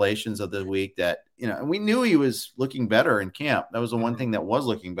big revelations of the week that, we knew he was looking better in camp. That was the one thing that was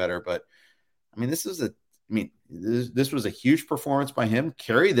looking better. But I mean, this was a huge performance by him,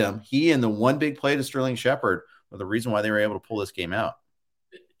 carry them. He and the one big play to Sterling Shepard were the reason why they were able to pull this game out.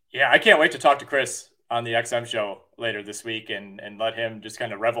 Yeah, I can't wait to talk to Chris on the XM show later this week and let him just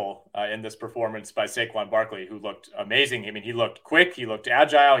kind of revel in this performance by Saquon Barkley, who looked amazing. I mean, he looked quick, he looked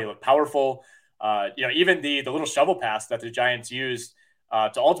agile, he looked powerful. Even the little shovel pass that the Giants used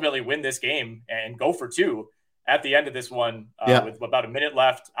to ultimately win this game and go for 2. at the end of this one with about a minute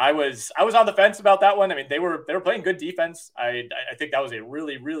left. I was on the fence about that one. I mean, they were playing good defense. I think that was a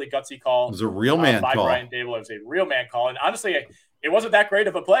really, really gutsy call. It was a real man by call. Brian Daboll. It was a real man call. And honestly, it wasn't that great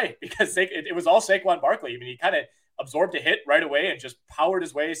of a play because it was all Saquon Barkley. I mean, he kind of absorbed a hit right away and just powered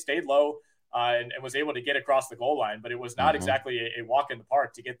his way, stayed low, and was able to get across the goal line. But it was not exactly a walk in the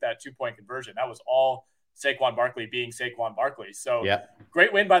park to get that 2-point conversion. That was all Saquon Barkley being Saquon Barkley. So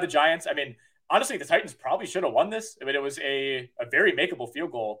great win by the Giants. I mean, honestly, the Titans probably should have won this. I mean, it was a very makeable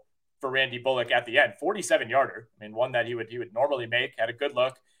field goal for Randy Bullock at the end, 47-yarder. I mean, one that he would normally make, had a good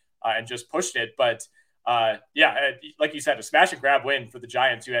look, and just pushed it. But like you said, a smash and grab win for the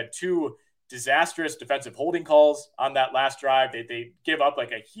Giants, who had 2 disastrous defensive holding calls on that last drive. They give up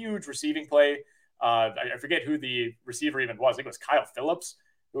like a huge receiving play. I forget who the receiver even was. I think it was Kyle Phillips,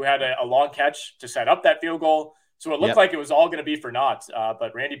 who had a long catch to set up that field goal. So it looked like it was all going to be for naught.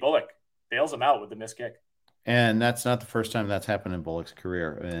 But Randy Bullock bails him out with the missed kick. And that's not the first time that's happened in Bullock's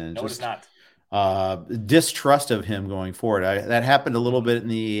career. And no, it's not. Distrust of him going forward. That happened a little bit in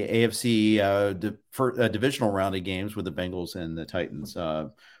the AFC divisional round of games with the Bengals and the Titans,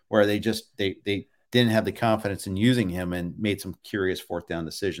 where they didn't have the confidence in using him and made some curious fourth down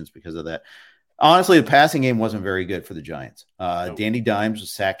decisions because of that. Honestly, the passing game wasn't very good for the Giants. Danny Dimes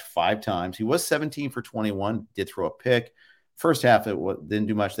was sacked 5 times. He was 17 for 21, did throw a pick. First half, didn't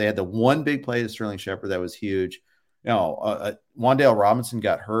do much. They had the one big play to Sterling Shepard that was huge. Wan'Dale Robinson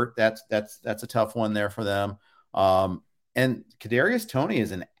got hurt. That's a tough one there for them. And Kadarius Toney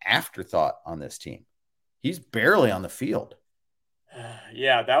is an afterthought on this team. He's barely on the field.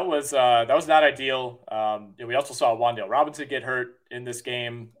 Yeah, that was not ideal. We also saw Wan'Dale Robinson get hurt in this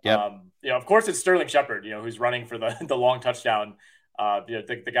game. Yep. Of course, it's Sterling Shepard, who's running for the long touchdown.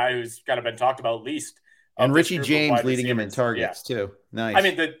 The guy who's kind of been talked about least. And Richie James leading him in targets too. Nice. I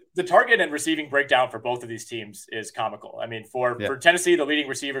mean, the target and receiving breakdown for both of these teams is comical. I mean, for Tennessee, the leading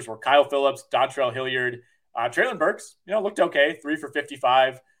receivers were Kyle Phillips, Dontrell Hilliard, Traylon Burks, looked okay, 3 for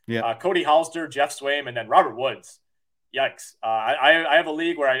 55. Cody Hollister, Jeff Swaim, and then Robert Woods. Yikes. I have a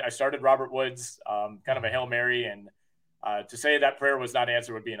league where I started Robert Woods, kind of a Hail Mary, and to say that prayer was not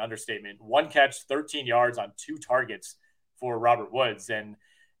answered would be an understatement. 1 catch, 13 yards on 2 targets for Robert Woods. And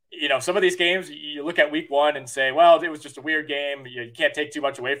some of these games, you look at week 1 and say, well, it was just a weird game. You can't take too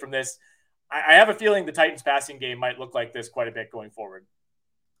much away from this. I have a feeling the Titans passing game might look like this quite a bit going forward.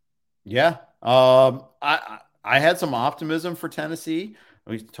 Yeah. I had some optimism for Tennessee.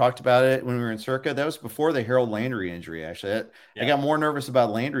 We talked about it when we were in Circa. That was before the Harold Landry injury, actually. I got more nervous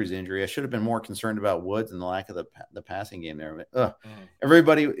about Landry's injury. I should have been more concerned about Woods and the lack of the passing game there.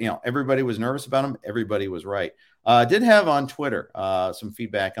 Everybody was nervous about him. Everybody was right. Did have on Twitter some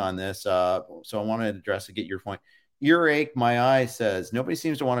feedback on this, so I wanted to address it, get your point. Earache My Eye says, nobody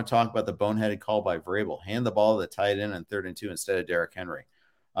seems to want to talk about the boneheaded call by Vrabel. Hand the ball to the tight end on 3rd and 2 instead of Derrick Henry.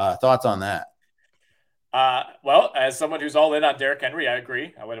 Thoughts on that? Well, as someone who's all in on Derrick Henry, I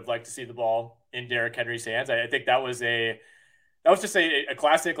agree. I would have liked to see the ball in Derrick Henry's hands. I think that was just a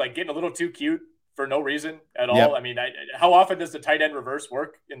classic, like getting a little too cute for no reason at all. Yep. I mean, how often does the tight end reverse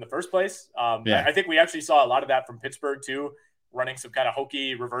work in the first place? I think we actually saw a lot of that from Pittsburgh too, running some kind of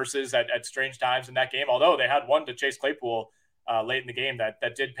hokey reverses at strange times in that game. Although they had one to Chase Claypool late in the game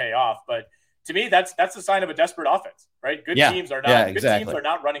that did pay off. But to me, that's a sign of a desperate offense, right? Good teams are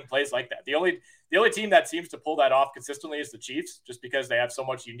not running plays like that. The only team that seems to pull that off consistently is the Chiefs, just because they have so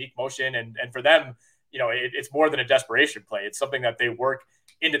much unique motion. And for them, it's more than a desperation play. It's something that they work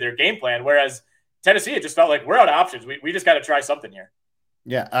into their game plan. Whereas Tennessee, it just felt like we're out of options. We just got to try something here.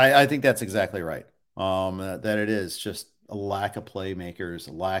 Yeah, I think that's exactly right. That it is just a lack of playmakers,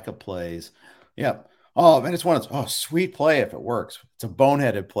 a lack of plays. Yeah. Oh, man, sweet play if it works. It's a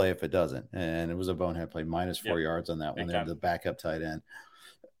boneheaded play if it doesnand it was a bonehead play, -4 yards on that one there, the backup tight end.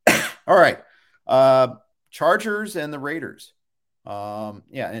 All right. Chargers and the Raiders.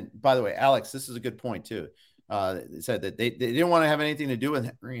 And by the way, Alex, this is a good point too. They said that they didn't want to have anything to do with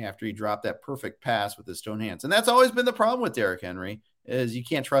Henry after he dropped that perfect pass with his stone hands. And that's always been the problem with Derrick Henry, is you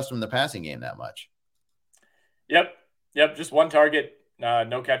can't trust him in the passing game that much. Yep. Just 1 target.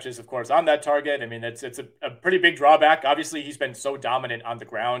 No catches, of course, on that target. I mean, it's a pretty big drawback. Obviously, he's been so dominant on the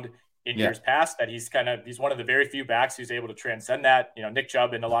ground in years past that he's one of the very few backs who's able to transcend that. Nick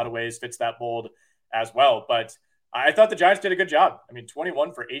Chubb in a lot of ways fits that mold as well. But I thought the Giants did a good job. I mean,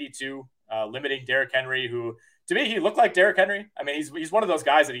 21 for 82, limiting Derrick Henry, who to me, he looked like Derrick Henry. I mean, he's one of those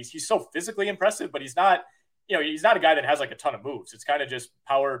guys that he's so physically impressive, but he's not a guy that has like a ton of moves. It's kind of just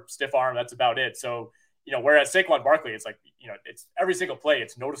power, stiff arm. That's about it. So, whereas Saquon Barkley, it's like, it's every single play,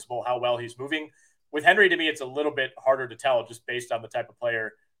 it's noticeable how well he's moving. With Henry, to me, it's a little bit harder to tell just based on the type of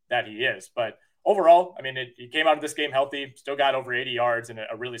player that he is. But overall, I mean, he came out of this game healthy, still got over 80 yards in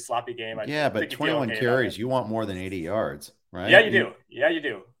a really sloppy game. But 21 carries, you want more than 80 yards, right? Yeah, you do. Yeah, you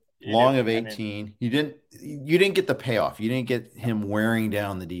do. Long of 18. You didn't get the payoff. You didn't get him wearing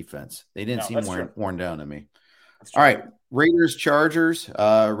down the defense. They didn't seem worn down to me. All right. Raiders, Chargers.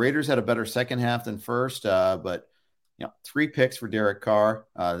 Raiders had a better second half than first, but 3 picks for Derek Carr.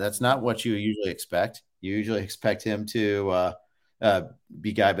 That's not what you usually expect. You usually expect him to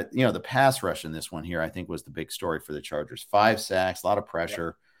be guy, but the pass rush in this one here, I think, was the big story for the Chargers. 5 sacks, a lot of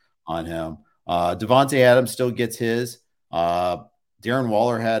pressure on him. Devontae Adams still gets his. Darren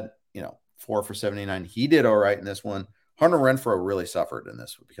Waller had 4 for 79. He did all right in this one. Hunter Renfrow really suffered in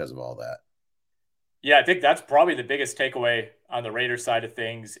this because of all that. Yeah, I think that's probably the biggest takeaway on the Raiders side of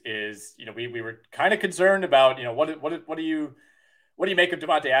things is, we were kind of concerned about, what do you make of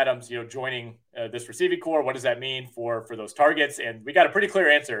Devontae Adams, joining this receiving core? What does that mean for those targets? And we got a pretty clear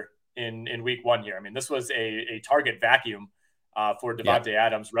answer in week 1 here. I mean, this was a target vacuum for Devontae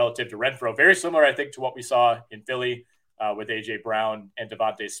Adams relative to Renfrow. Very similar, I think, to what we saw in Philly with A.J. Brown and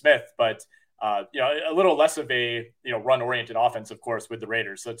Devontae Smith. But a little less of a run-oriented offense, of course, with the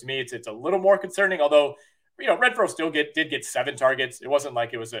Raiders. So to me, it's a little more concerning. Although Renfrow still did get 7 targets. It wasn't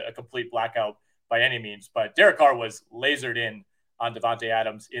like it was a complete blackout by any means. But Derek Carr was lasered in on Devontae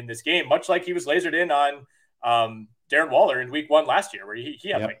Adams in this game, much like he was lasered in on Darren Waller in week 1 last year, where he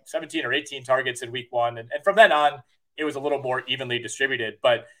had like 17 or 18 targets in week 1, and from then on, it was a little more evenly distributed.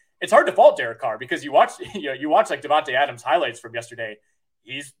 But it's hard to fault Derek Carr because you watch like Devontae Adams highlights from yesterday.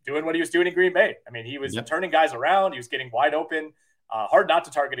 He's doing what he was doing in Green Bay. I mean, he was turning guys around. He was getting wide open. Hard not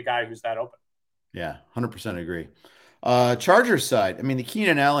to target a guy who's that open. Yeah, 100% agree. Chargers side, I mean, the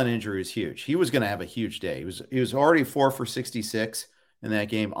Keenan Allen injury is huge. He was going to have a huge day. He was already 4 for 66 in that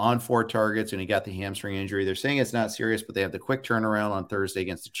game on 4 targets, and he got the hamstring injury. They're saying it's not serious, but they have the quick turnaround on Thursday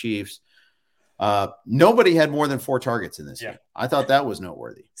against the Chiefs. Nobody had more than 4 targets in this game. I thought that was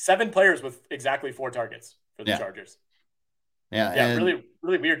noteworthy. 7 players with exactly 4 targets for the Chargers. Yeah, really,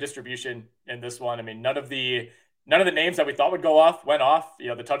 really weird distribution in this one. I mean, none of the names that we thought would go off went off.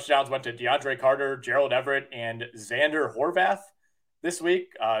 The touchdowns went to DeAndre Carter, Gerald Everett, and Xander Horvath this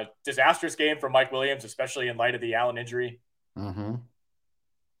week. Disastrous game for Mike Williams, especially in light of the Allen injury.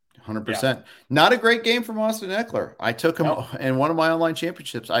 100%. Not a great game from Austin Eckler. I took him in one of my online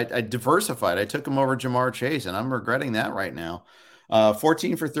championships. I diversified. I took him over Jamar Chase, and I'm regretting that right now.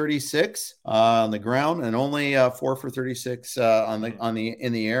 14 for 36 on the ground, and only 4 for 36 in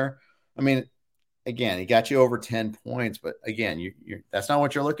the air. I mean, again, he got you over 10 points, but again, you that's not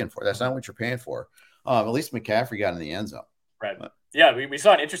what you're looking for. That's not what you're paying for. At least McCaffrey got in the end zone. Right. But, we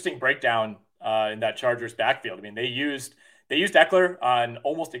saw an interesting breakdown in that Chargers backfield. I mean, they used Eckler on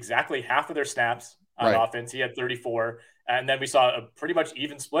almost exactly half of their snaps on offense. He had 34, and then we saw a pretty much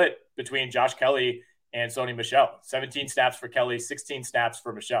even split between Josh Kelly and Sony Michel. 17 snaps for Kelly, 16 snaps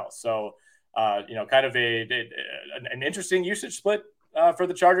for Michel. So, kind of an interesting usage split for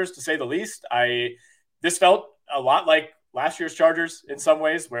the Chargers, to say the least. This felt a lot like last year's Chargers in some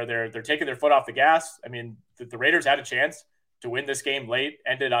ways, where they're taking their foot off the gas. I mean, the Raiders had a chance to win this game late,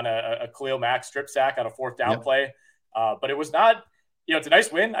 ended on a Khalil Mack strip sack on a 4th down play. But it was not, it's a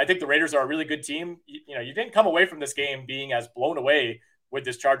nice win. I think the Raiders are a really good team. You didn't come away from this game being as blown away with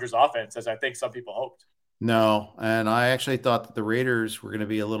this Chargers offense as I think some people hoped. No, and I actually thought that the Raiders were going to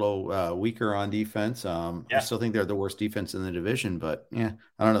be a little weaker on defense. I still think they're the worst defense in the division, but I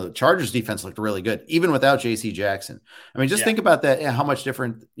don't know. The Chargers defense looked really good, even without J.C. Jackson. I mean, just think about that, how much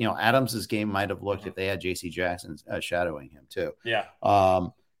different, Adams's game might have looked if they had J.C. Jackson shadowing him too. Yeah.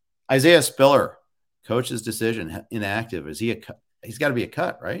 Isaiah Spiller, coach's decision, inactive. Is he he's got to be a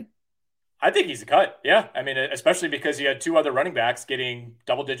cut, right? I think he's a cut. Yeah. I mean, especially because you had 2 other running backs getting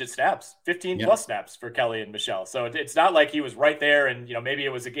double-digit snaps, 15-plus snaps for Kelly and Michel. So it's not like he was right there and, maybe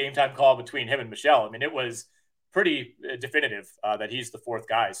it was a game-time call between him and Michel. I mean, it was pretty definitive that he's the 4th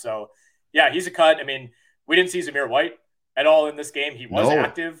guy. So, he's a cut. I mean, we didn't see Zamir White at all in this game. He was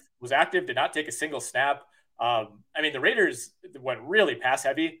active, did not take a single snap. I mean, the Raiders went really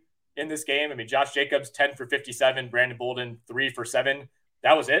pass-heavy in this game. I mean, Josh Jacobs, 10 for 57, Brandon Bolden, 3 for 7.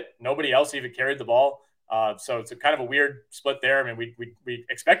 That was it. Nobody else even carried the ball. So it's a kind of a weird split there. I mean, we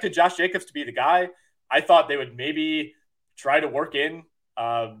expected Josh Jacobs to be the guy. I thought they would maybe try to work in,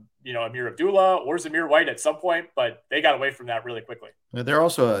 Amir Abdullah or Zamir White at some point, but they got away from that really quickly. They're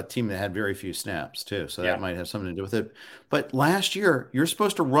also a team that had very few snaps too, so that might have something to do with it. But last year, you're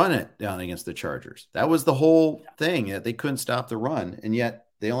supposed to run it down against the Chargers. That was the whole thing, that they couldn't stop the run, and yet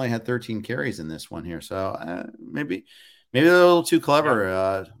they only had 13 carries in this one here. So maybe they're a little too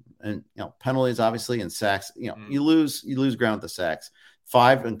clever. And penalties obviously, and sacks. You lose ground with the sacks.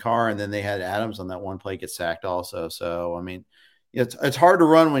 5 in Carr, and then they had Adams on that one play get sacked also. So, I mean, it's hard to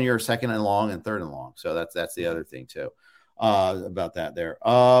run when you're second and long and third and long. So that's the other thing too about that there.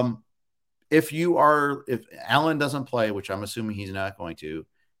 If Allen doesn't play, which I'm assuming he's not going to,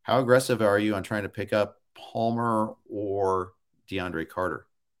 how aggressive are you on trying to pick up Palmer or DeAndre Carter?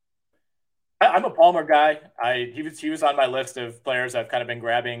 I'm a Palmer guy. He was on my list of players I've kind of been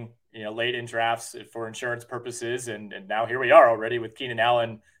grabbing, late in drafts for insurance purposes, and now here we are already with Keenan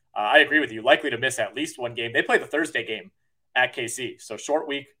Allen. I agree with you. Likely to miss at least one game. They play the Thursday game at KC, so short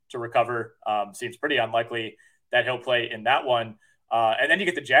week to recover. Seems pretty unlikely that he'll play in that one. And then you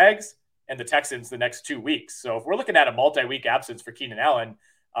get the Jags and the Texans the next 2 weeks. So if we're looking at a multi-week absence for Keenan Allen,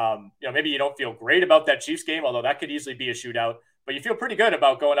 maybe you don't feel great about that Chiefs game, although that could easily be a shootout. But you feel pretty good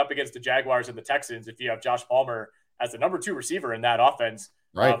about going up against the Jaguars and the Texans if you have Josh Palmer as the number 2 receiver in that offense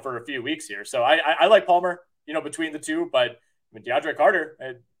for a few weeks here. So I like Palmer, between the two. But DeAndre Carter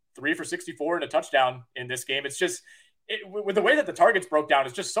had 3 for 64 and a touchdown in this game. It's just with the way that the targets broke down,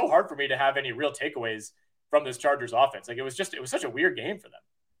 it's just so hard for me to have any real takeaways from this Chargers offense. Like it was such a weird game for them.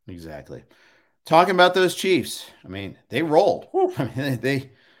 Exactly. Talking about those Chiefs, I mean, they rolled. I mean,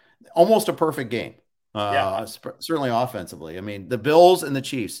 they almost a perfect game. Certainly offensively. I mean, the Bills and the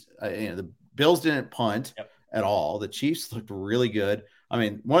Chiefs, the Bills didn't punt at all. The Chiefs looked really good. I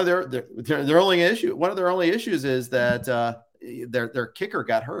mean, one of their only issues is that their kicker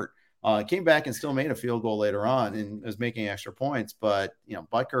got hurt. Came back and still made a field goal later on and was making extra points. But,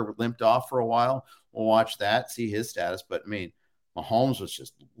 Butker limped off for a while. We'll watch that, see his status. But, I mean, Mahomes was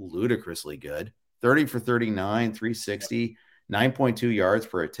just ludicrously good. 30 for 39, 360, 9.2 yards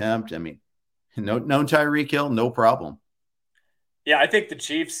per attempt. I mean, no Tyreek Hill, no problem. Yeah, I think the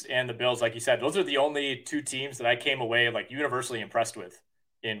Chiefs and the Bills, like you said, those are the only 2 teams that I came away universally impressed with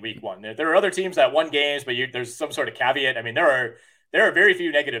in week 1. There are other teams that won games, but there's some sort of caveat. I mean, there are very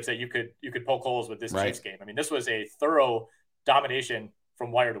few negatives that you could poke holes with this Chiefs game. I mean, this was a thorough domination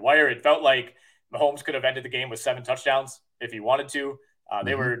from wire to wire. It felt like Mahomes could have ended the game with 7 touchdowns if he wanted to.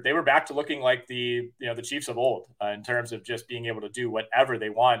 They were back to looking like the Chiefs of old in terms of just being able to do whatever they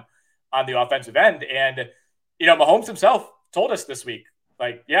want on the offensive end. And Mahomes himself told us this week,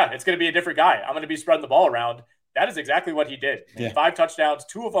 it's going to be a different guy. I'm going to be spreading the ball around. That is exactly what he did. 5 touchdowns,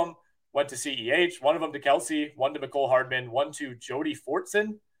 2 of them went to CEH, 1 of them to Kelsey, 1 to McCole Hardman, 1 to Jody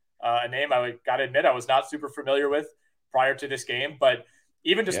Fortson, a name I got to admit I was not super familiar with prior to this game. But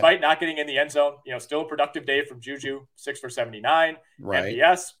even despite not getting in the end zone, still a productive day from Juju, 6 for 79,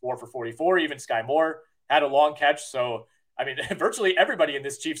 MVS, 4 for 44, even Sky Moore had a long catch. So, I mean, virtually everybody in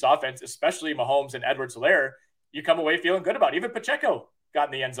this Chiefs offense, especially Mahomes and Edwards-Helaire, you come away feeling good about. Even Pacheco got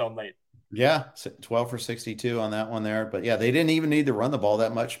in the end zone late. Yeah, 12 for 62 on that one there. But, yeah, they didn't even need to run the ball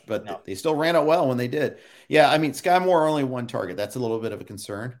that much, but they still ran it well when they did. Yeah, I mean, Sky Moore only 1 target. That's a little bit of a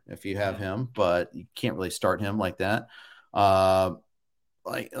concern if you have him, but you can't really start him like that. But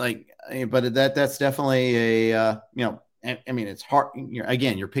that's definitely a, I mean, it's hard.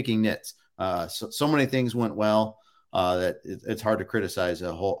 You're picking nits. So many things went well that it's hard to criticize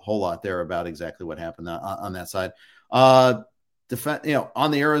a whole lot there about exactly what happened on that side. On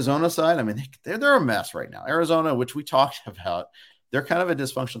the Arizona side, I mean, they're a mess right now. Arizona, which we talked about, they're kind of a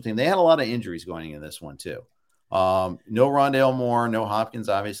dysfunctional team. They had a lot of injuries going into this one too. No Rondale Moore, no Hopkins,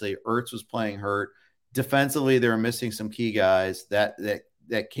 obviously. Ertz was playing hurt. Defensively, they were missing some key guys that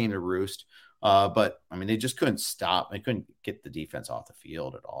came to roost. But I mean, they just couldn't stop. They couldn't get the defense off the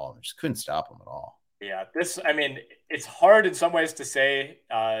field at all. They just couldn't stop them at all. Yeah, it's hard in some ways to say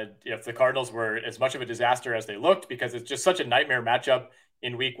if the Cardinals were as much of a disaster as they looked, because it's just such a nightmare matchup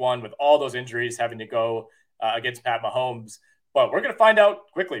in week 1 with all those injuries having to go against Pat Mahomes. But we're going to find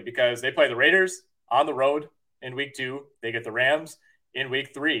out quickly because they play the Raiders on the road in week 2. They get the Rams in week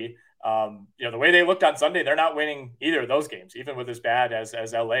 3. The way they looked on Sunday, they're not winning either of those games, even with as bad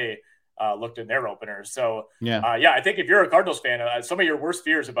as LA looked in their openers. So, I think if you're a Cardinals fan, some of your worst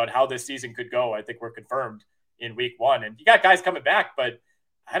fears about how this season could go, I think were confirmed in week 1. And you got guys coming back, but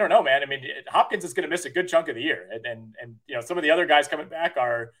I don't know, man. I mean, Hopkins is going to miss a good chunk of the year. And some of the other guys coming back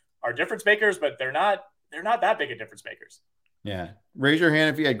are difference makers, but they're not that big of difference makers. Yeah. Raise your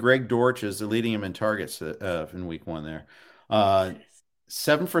hand if you had Greg Dortch as leading him in targets in week 1 there.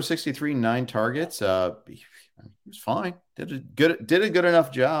 7 for 63, 9 targets. He was fine. Did a good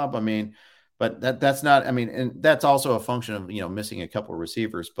enough job. I mean, but that's not. I mean, and that's also a function of missing a couple of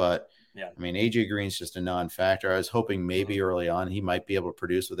receivers. But I mean, AJ Green's just a non-factor. I was hoping maybe early on he might be able to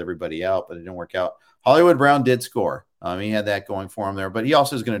produce with everybody out, but it didn't work out. Hollywood Brown did score. He had that going for him there, but he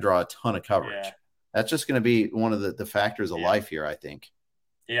also is going to draw a ton of coverage. Yeah. That's just going to be one of the factors of life here, I think.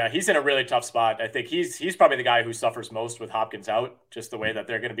 Yeah, he's in a really tough spot. I think he's probably the guy who suffers most with Hopkins out, just the way that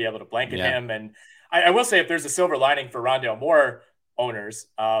they're going to be able to blanket him. And I will say, if there's a silver lining for Rondale Moore owners,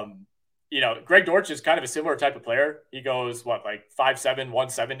 Greg Dortch is kind of a similar type of player. He goes, like 5'7",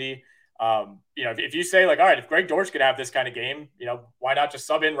 170. If you say, like, all right, if Greg Dortch could have this kind of game, why not just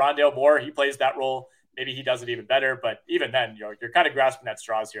sub in Rondale Moore? He plays that role. Maybe he does it even better. But even then, you're kind of grasping at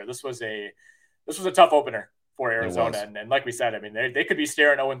straws here. This was a tough opener for Arizona. And like we said, I mean, they could be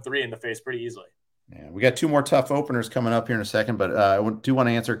staring 0-3 in the face pretty easily. Yeah, we got 2 more tough openers coming up here in a second, but I do want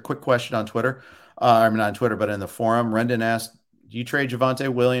to answer a quick question on Twitter. Not on Twitter, but in the forum. Rendon asked, do you trade Javonte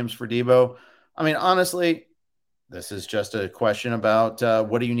Williams for Debo? I mean, honestly, this is just a question about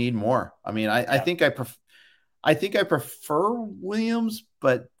what do you need more? I mean, I think I prefer Williams,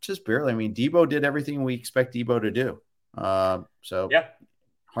 but just barely. I mean, Debo did everything we expect Debo to do. So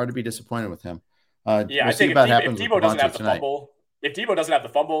hard to be disappointed with him. I think if Debo doesn't have the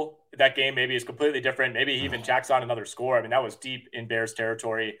fumble, that game maybe is completely different. Maybe he even jacks on another score. I mean, that was deep in Bears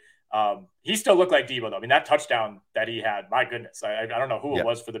territory. He still looked like Debo, though. I mean, that touchdown that he had, my goodness, I don't know who it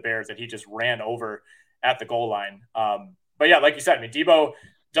was for the Bears that he just ran over at the goal line. But yeah, like you said, I mean, Debo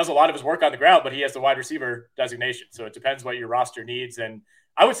does a lot of his work on the ground, but he has the wide receiver designation. So it depends what your roster needs. And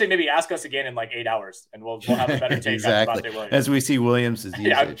I would say maybe ask us again in like 8 hours and we'll have a better take exactly. on Devontae Williams. As we see Williams'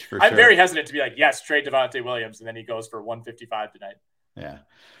 usage. I'm very hesitant to be like, yes, trade Devontae Williams. And then he goes for 155 tonight. Yeah.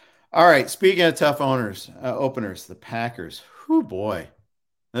 All right. Speaking of tough openers, the Packers. Whoo, boy.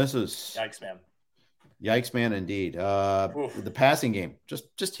 This is Yikes, man, indeed. The passing game,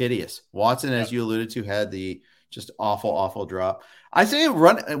 just hideous. Watson, as you alluded to, had the just awful drop. I say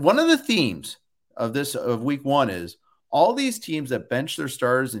one of the themes of week 1 is all these teams that benched their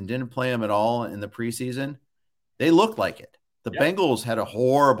starters and didn't play them at all in the preseason, they looked like it. The Bengals had a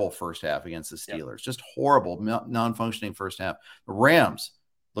horrible first half against the Steelers, just horrible, non-functioning first half. The Rams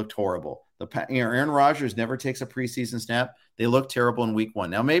looked horrible. Aaron Rodgers never takes a preseason snap. They look terrible in week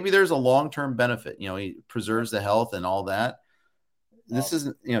 1. Now, maybe there's a long-term benefit. He preserves the health and all that. This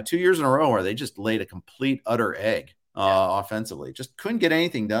isn't, 2 years in a row where they just laid a complete, utter egg offensively. Just couldn't get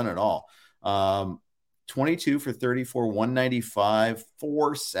anything done at all. 22 for 34, 195,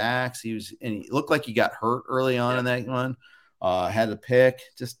 4 sacks. He looked like he got hurt early on in that one. Had a pick.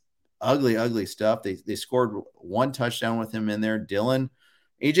 Just ugly stuff. They scored 1 touchdown with him in there.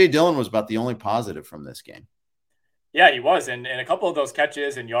 A.J. Dillon was about the only positive from this game. Yeah, he was. And a couple of those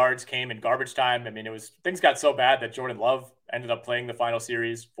catches and yards came in garbage time. I mean, things got so bad that Jordan Love ended up playing the final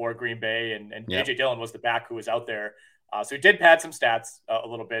series for Green Bay. And A.J. Dillon was the back who was out there. So he did pad some stats a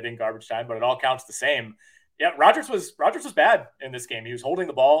little bit in garbage time, but it all counts the same. Yeah, Rodgers was bad in this game. He was holding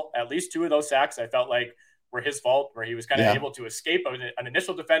the ball. At least 2 of those sacks I felt like were his fault, where he was kind of able to escape an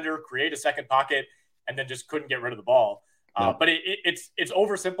initial defender, create a second pocket, and then just couldn't get rid of the ball. But it's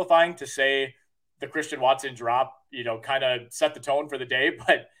oversimplifying to say the Christian Watson drop, kind of set the tone for the day,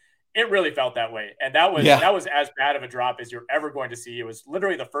 but it really felt that way. And that was as bad of a drop as you're ever going to see. It was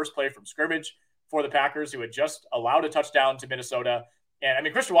literally the first play from scrimmage for the Packers, who had just allowed a touchdown to Minnesota. And I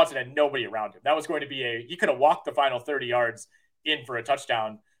mean, Christian Watson had nobody around him. That was going to be he could have walked the final 30 yards in for a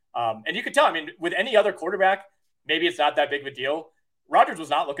touchdown. And you could tell, I mean, with any other quarterback, maybe it's not that big of a deal. Rodgers was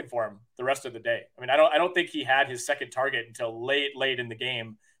not looking for him the rest of the day. I mean, I don't think he had his second target until late in the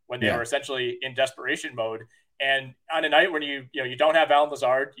game when they were essentially in desperation mode. And on a night when you don't have Allen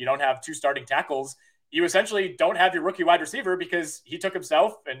Lazard, you don't have 2 starting tackles, you essentially don't have your rookie wide receiver because he took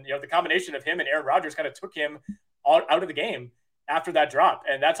himself, and the combination of him and Aaron Rodgers kind of took him out of the game after that drop.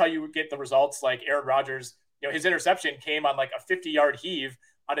 And that's how you get the results like Aaron Rodgers. His interception came on like a 50-yard heave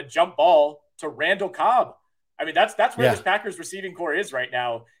on a jump ball to Randall Cobb. I mean, that's where this Packers receiving core is right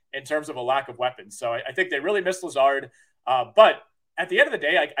now in terms of a lack of weapons. So I think they really missed Lazard. But at the end of the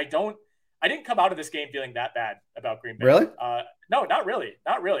day, I didn't come out of this game feeling that bad about Green Bay. Really? No, not really.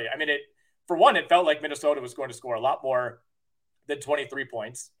 Not really. I mean, for one, it felt like Minnesota was going to score a lot more than 23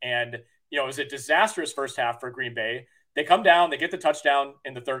 points. And, it was a disastrous first half for Green Bay. They come down, they get the touchdown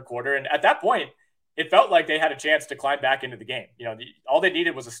in the third quarter. And at that point, it felt like they had a chance to climb back into the game. All they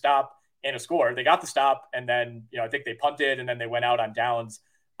needed was a stop and a score. They got the stop, and then, I think they punted, and then they went out on downs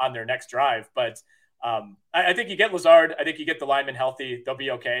on their next drive. But I think you get Lazard. I think you get the linemen healthy. They'll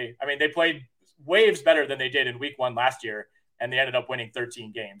be okay. I mean, they played waves better than they did in week 1 last year, and they ended up winning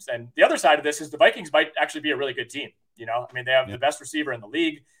 13 games. And the other side of this is the Vikings might actually be a really good team. I mean, they have the best receiver in the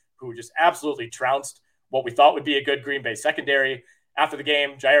league who just absolutely trounced what we thought would be a good Green Bay secondary. After the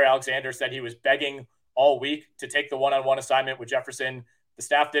game, Jair Alexander said he was begging all week to take the one-on-one assignment with Jefferson. The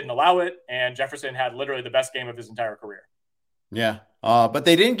staff didn't allow it, and Jefferson had literally the best game of his entire career. Yeah. But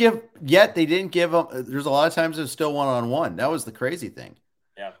they didn't give him. There's a lot of times it's still one-on-one. That was the crazy thing.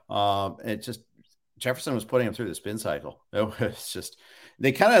 Yeah. It just Jefferson was putting him through the spin cycle. It was just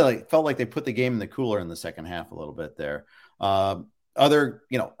they kind of like felt like they put the game in the cooler in the second half a little bit there.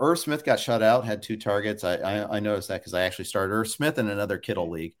 Irv Smith got shut out, had 2 targets. I noticed that because I actually started Irv Smith in another Kittle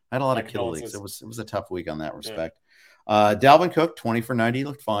league. I had a lot of Kittle leagues. It was a tough week on that respect. Yeah. Dalvin Cook, 20 for 90,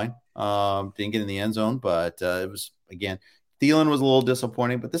 looked fine. Didn't get in the end zone, but it was, again, Thielen was a little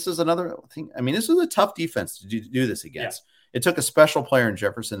disappointing, but this is another thing. I mean, this was a tough defense to do this against. Yeah. It took a special player in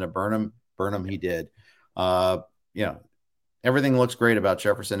Jefferson to burn him. He did. Everything looks great about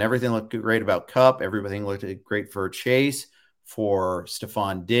Jefferson. Everything looked great about Kupp. Everything looked great for Chase, for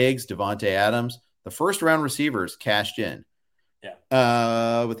Stephon Diggs, Devontae Adams. The first round receivers cashed in.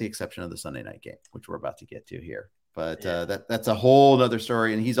 Yeah. With the exception of the Sunday night game, which we're about to get to here. But that's a whole other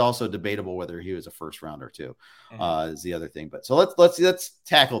story. And he's also debatable whether he was a first rounder too, is the other ththing. But so let's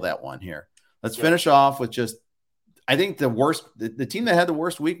tackle that one here. Let's finish off with just, I think the team that had the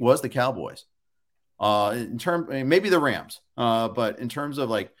worst week was the Cowboys. Maybe the Rams, but in terms of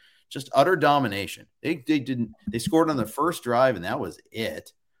like just utter domination, they scored on the first drive and that was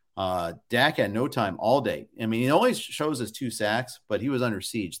it. Dak had no time all day. I mean, he only shows us 2 sacks, but he was under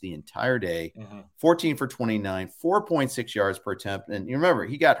siege the entire day. 14 for 29, 4.6 yards per attempt. And you remember,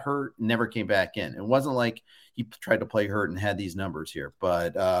 he got hurt and never came back in. It wasn't like he tried to play hurt and had these numbers here,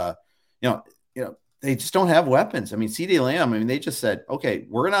 but they just don't have weapons. I mean, CeeDee Lamb, they just said, okay,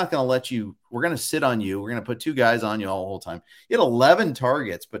 we're not going to let you, we're going to sit on you. We're going to put 2 guys on you all the whole time. He had 11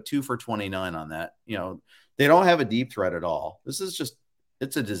 targets, but 2 for 29 on that. They don't have a deep threat at all. This is just,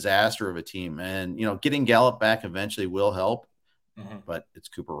 it's a disaster of a team. And, getting Gallup back eventually will help, but it's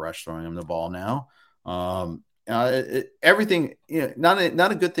Cooper Rush throwing him the ball now. Everything, not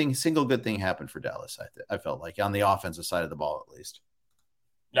a good thing, single good thing happened for Dallas. I felt like on the offensive side of the ball, at least.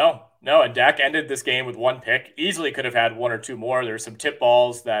 No. And Dak ended this game with 1 pick. Easily could have had 1 or 2 more. There were some tip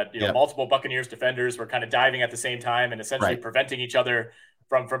balls that, multiple Buccaneers defenders were kind of diving at the same time and essentially preventing each other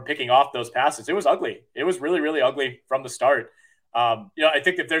from picking off those passes. It was ugly. It was really, really ugly from the start. I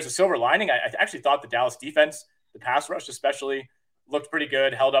think if there's a silver lining, I actually thought the Dallas defense, the pass rush especially, looked pretty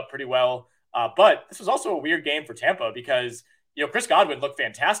good, held up pretty well. But this was also a weird game for Tampa because, Chris Godwin looked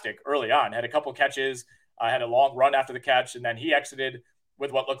fantastic early on, had a couple catches, had a long run after the catch, and then he exited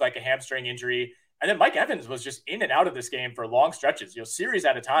with what looked like a hamstring injury. And then Mike Evans was just in and out of this game for long stretches, series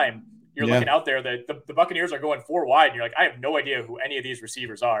at a time. You're looking out there, the Buccaneers are going 4 wide, and you're like, I have no idea who any of these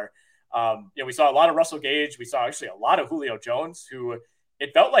receivers are. We saw a lot of Russell Gage. We saw actually a lot of Julio Jones, who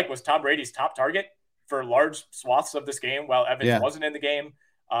it felt like was Tom Brady's top target for large swaths of this game while Evans wasn't in the game.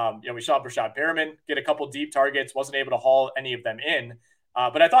 We saw Brashad Perriman get a couple deep targets, wasn't able to haul any of them in.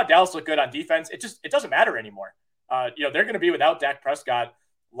 But I thought Dallas looked good on defense. It doesn't matter anymore. They're going to be without Dak Prescott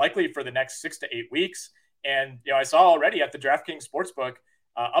likely for the next 6 to 8 weeks. And, I saw already at the DraftKings Sportsbook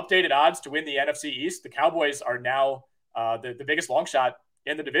updated odds to win the NFC East. The Cowboys are now the biggest long shot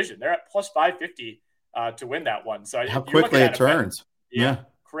in the division. They're at plus 550 to win that one. So how quickly it turns. Yeah.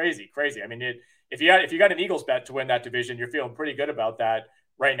 Crazy. I mean, if you got an Eagles bet to win that division, you're feeling pretty good about that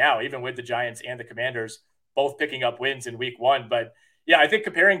right now, even with the Giants and the Commanders both picking up wins in week 1. But yeah, I think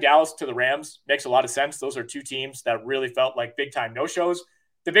comparing Dallas to the Rams makes a lot of sense. Those are 2 teams that really felt like big time no-shows.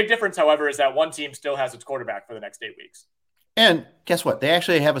 The big difference, however, is that one team still has its quarterback for the next 8 weeks. And guess what? They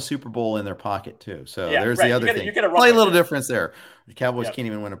actually have a Super Bowl in their pocket too. So there's the other thing. Play a little difference there. The Cowboys can't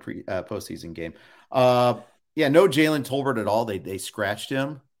even win a postseason game. No Jalen Tolbert at all. They scratched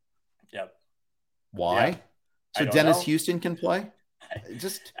him. Yep. Why? Yeah. So Dennis Houston can play?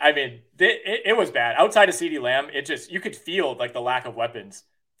 It was bad. Outside of CeeDee Lamb, you could feel like the lack of weapons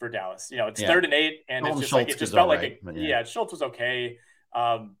for Dallas. It's 3rd and 8, and it's just Schultz felt like Schultz was okay.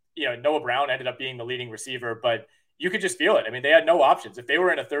 Noah Brown ended up being the leading receiver, but you could just feel it. They had no options. If they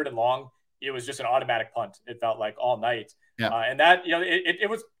were in a 3rd and long, it was just an automatic punt. It felt like all night. Yeah. And that, it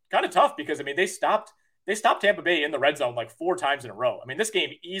was kind of tough because, they stopped Tampa Bay in the red zone like 4 times in a row. This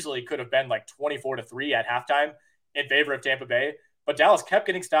game easily could have been like 24-3 at halftime in favor of Tampa Bay, but Dallas kept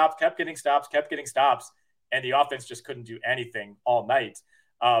getting stops, and the offense just couldn't do anything all night.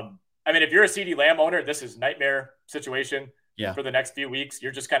 If you're a CeeDee Lamb owner, this is nightmare situation for the next few weeks.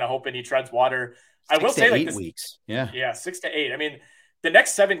 You're just kind of hoping he treads water. 6 to 8 weeks. Yeah, 6 to 8. The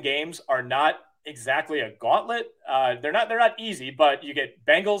next 7 games are not exactly a gauntlet. They're not easy, but you get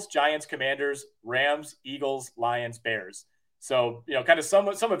Bengals, Giants, Commanders, Rams, Eagles, Lions, Bears. So, kind of some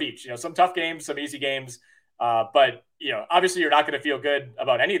of each, some tough games, some easy games. But, obviously you're not going to feel good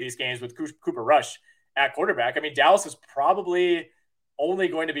about any of these games with Cooper Rush at quarterback. Dallas is probably only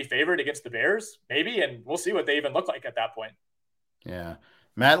going to be favored against the Bears, maybe, and we'll see what they even look like at that point. Yeah.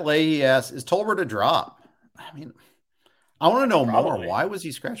 Matt Leahy asks, is Tolbert a drop? I want to know Probably. more. Why was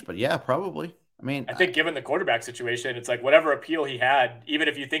he scratched? But yeah, probably. I mean, I think given the quarterback situation, it's like whatever appeal he had, even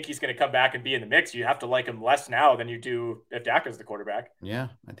if you think he's going to come back and be in the mix, you have to like him less now than you do if Dak is the quarterback. Yeah,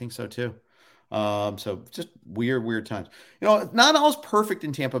 I think so too. So just weird times. Not all's perfect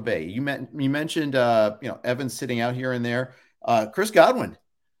in Tampa Bay. You mentioned Evans sitting out here and there. Chris Godwin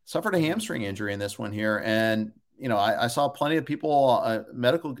suffered a hamstring injury in this one here, and I saw plenty of people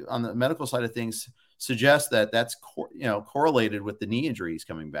on the medical side of things suggest that that's correlated with the knee injury he's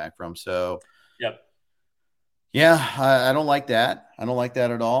coming back from. So, yep. Yeah, I don't like that. I don't like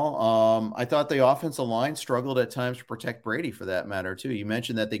that at all. I thought the offensive line struggled at times to protect Brady, for that matter, too. You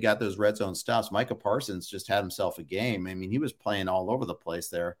mentioned that they got those red zone stops. Micah Parsons just had himself a game. I mean, he was playing all over the place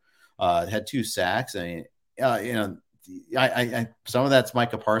there. Had 2 sacks. I mean, I some of that's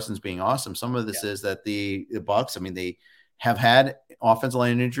Micah Parsons being awesome. Some of this is that the Bucs, I mean, they have had offensive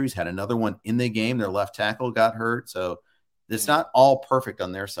line injuries, had another one in the game. Their left tackle got hurt. So it's not all perfect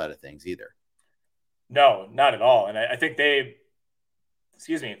on their side of things either. No, not at all. And I think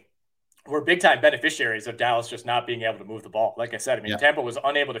were big-time beneficiaries of Dallas just not being able to move the ball. Like I said, I mean, Tampa was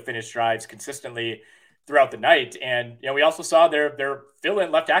unable to finish drives consistently throughout the night. And, we also saw their fill-in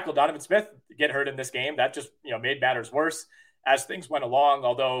left tackle, Donovan Smith, get hurt in this game. That just, made matters worse as things went along.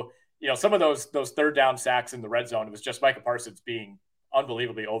 Although, some of those third down sacks in the red zone, it was just Micah Parsons being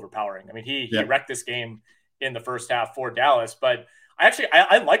unbelievably overpowering. I mean, he wrecked this game in the first half for Dallas, but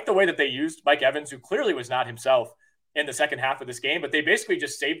I like the way that they used Mike Evans, who clearly was not himself in the second half of this game, but they basically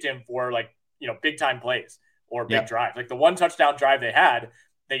just saved him for big time plays or big drives. Like the 1 touchdown drive they had,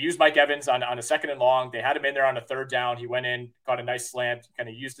 they used Mike Evans on a 2nd and long. They had him in there on a 3rd down. He went in, caught a nice slant, kind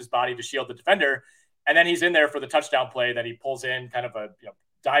of used his body to shield the defender. And then he's in there for the touchdown play that he pulls in, kind of a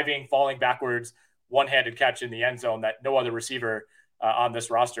diving, falling backwards, one-handed catch in the end zone that no other receiver on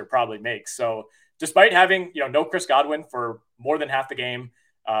this roster probably makes. So despite having, no Chris Godwin for more than half the game,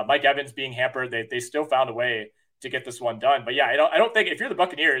 Mike Evans being hampered, they still found a way to get this one done. But yeah, I don't think if you're the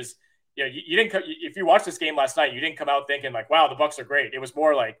Buccaneers, you didn't, if you watched this game last night, you didn't come out thinking like, wow, the Bucs are great. It was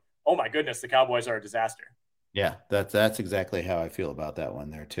more like, oh my goodness, the Cowboys are a disaster. Yeah, that's exactly how I feel about that one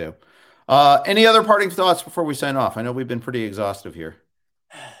there too. Any other parting thoughts before we sign off? I know we've been pretty exhaustive here.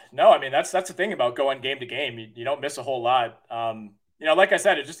 No, I mean, that's the thing about going game to game. You don't miss a whole lot. Like I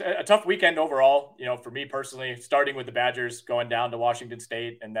said, it's just a tough weekend overall, for me personally, starting with the Badgers, going down to Washington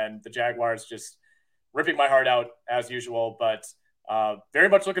State, and then the Jaguars just ripping my heart out as usual. But very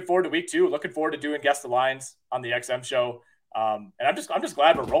much looking forward to week 2, looking forward to doing Guess the Lines on the XM show. And I'm just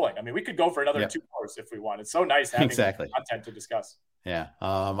glad we're rolling. I mean, we could go for another 2 hours if we want. It's so nice having content to discuss. Yeah.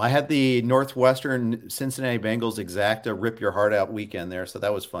 I had the Northwestern Cincinnati Bengals exacta rip your heart out weekend there. So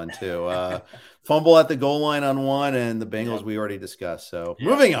that was fun too. Fumble at the goal line on one, and the Bengals we already discussed. So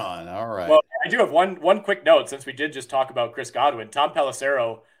moving on. All right. Well, I do have one quick note, since we did just talk about Chris Godwin. Tom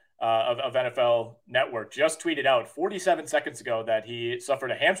Pelissero of NFL Network just tweeted out 47 seconds ago that he suffered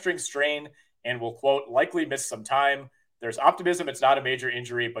a hamstring strain and will, quote, likely miss some time. There's optimism it's not a major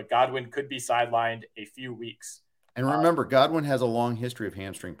injury, but Godwin could be sidelined a few weeks. And remember, Godwin has a long history of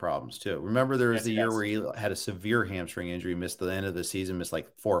hamstring problems too. Remember, there was the year where he had a severe hamstring injury, missed the end of the season, missed like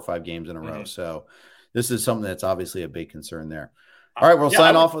 4 or 5 games in a row. So this is something that's obviously a big concern there. All right, we'll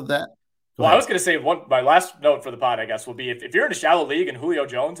sign off with that. I was going to say my last note for the pod, I guess, will be if you're in a shallow league and Julio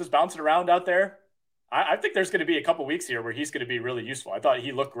Jones is bouncing around out there, I think there's going to be a couple weeks here where he's going to be really useful. I thought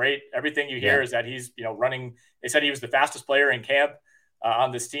he looked great. Everything you hear is that he's running. They said he was the fastest player in camp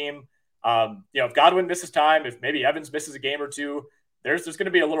on this team. If Godwin misses time, if maybe Evans misses a game or 2, there's going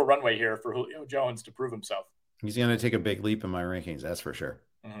to be a little runway here for Julio Jones to prove himself. He's going to take a big leap in my rankings. That's for sure.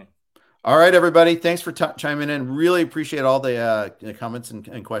 Mm-hmm. All right, everybody. Thanks for chiming in. Really appreciate all the comments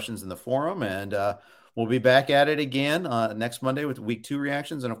and questions in the forum. And we'll be back at it again next Monday with week 2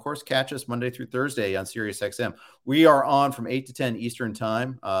 reactions. And of course, catch us Monday through Thursday on SiriusXM. We are on from 8 to 10 Eastern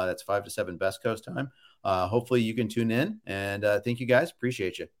time. That's 5 to 7 Best Coast time. Hopefully you can tune in, and thank you guys.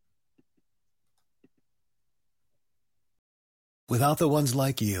 Appreciate you. Without the ones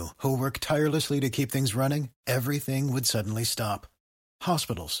like you, who work tirelessly to keep things running, everything would suddenly stop.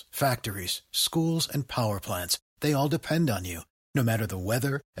 Hospitals, factories, schools, and power plants, they all depend on you. No matter the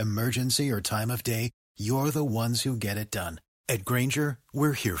weather, emergency, or time of day, you're the ones who get it done. At Grainger,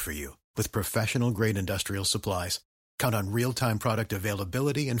 we're here for you with professional-grade industrial supplies. Count on real-time product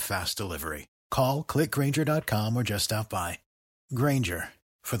availability and fast delivery. Call, click Grainger.com, or just stop by. Grainger,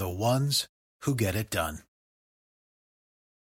 for the ones who get it done.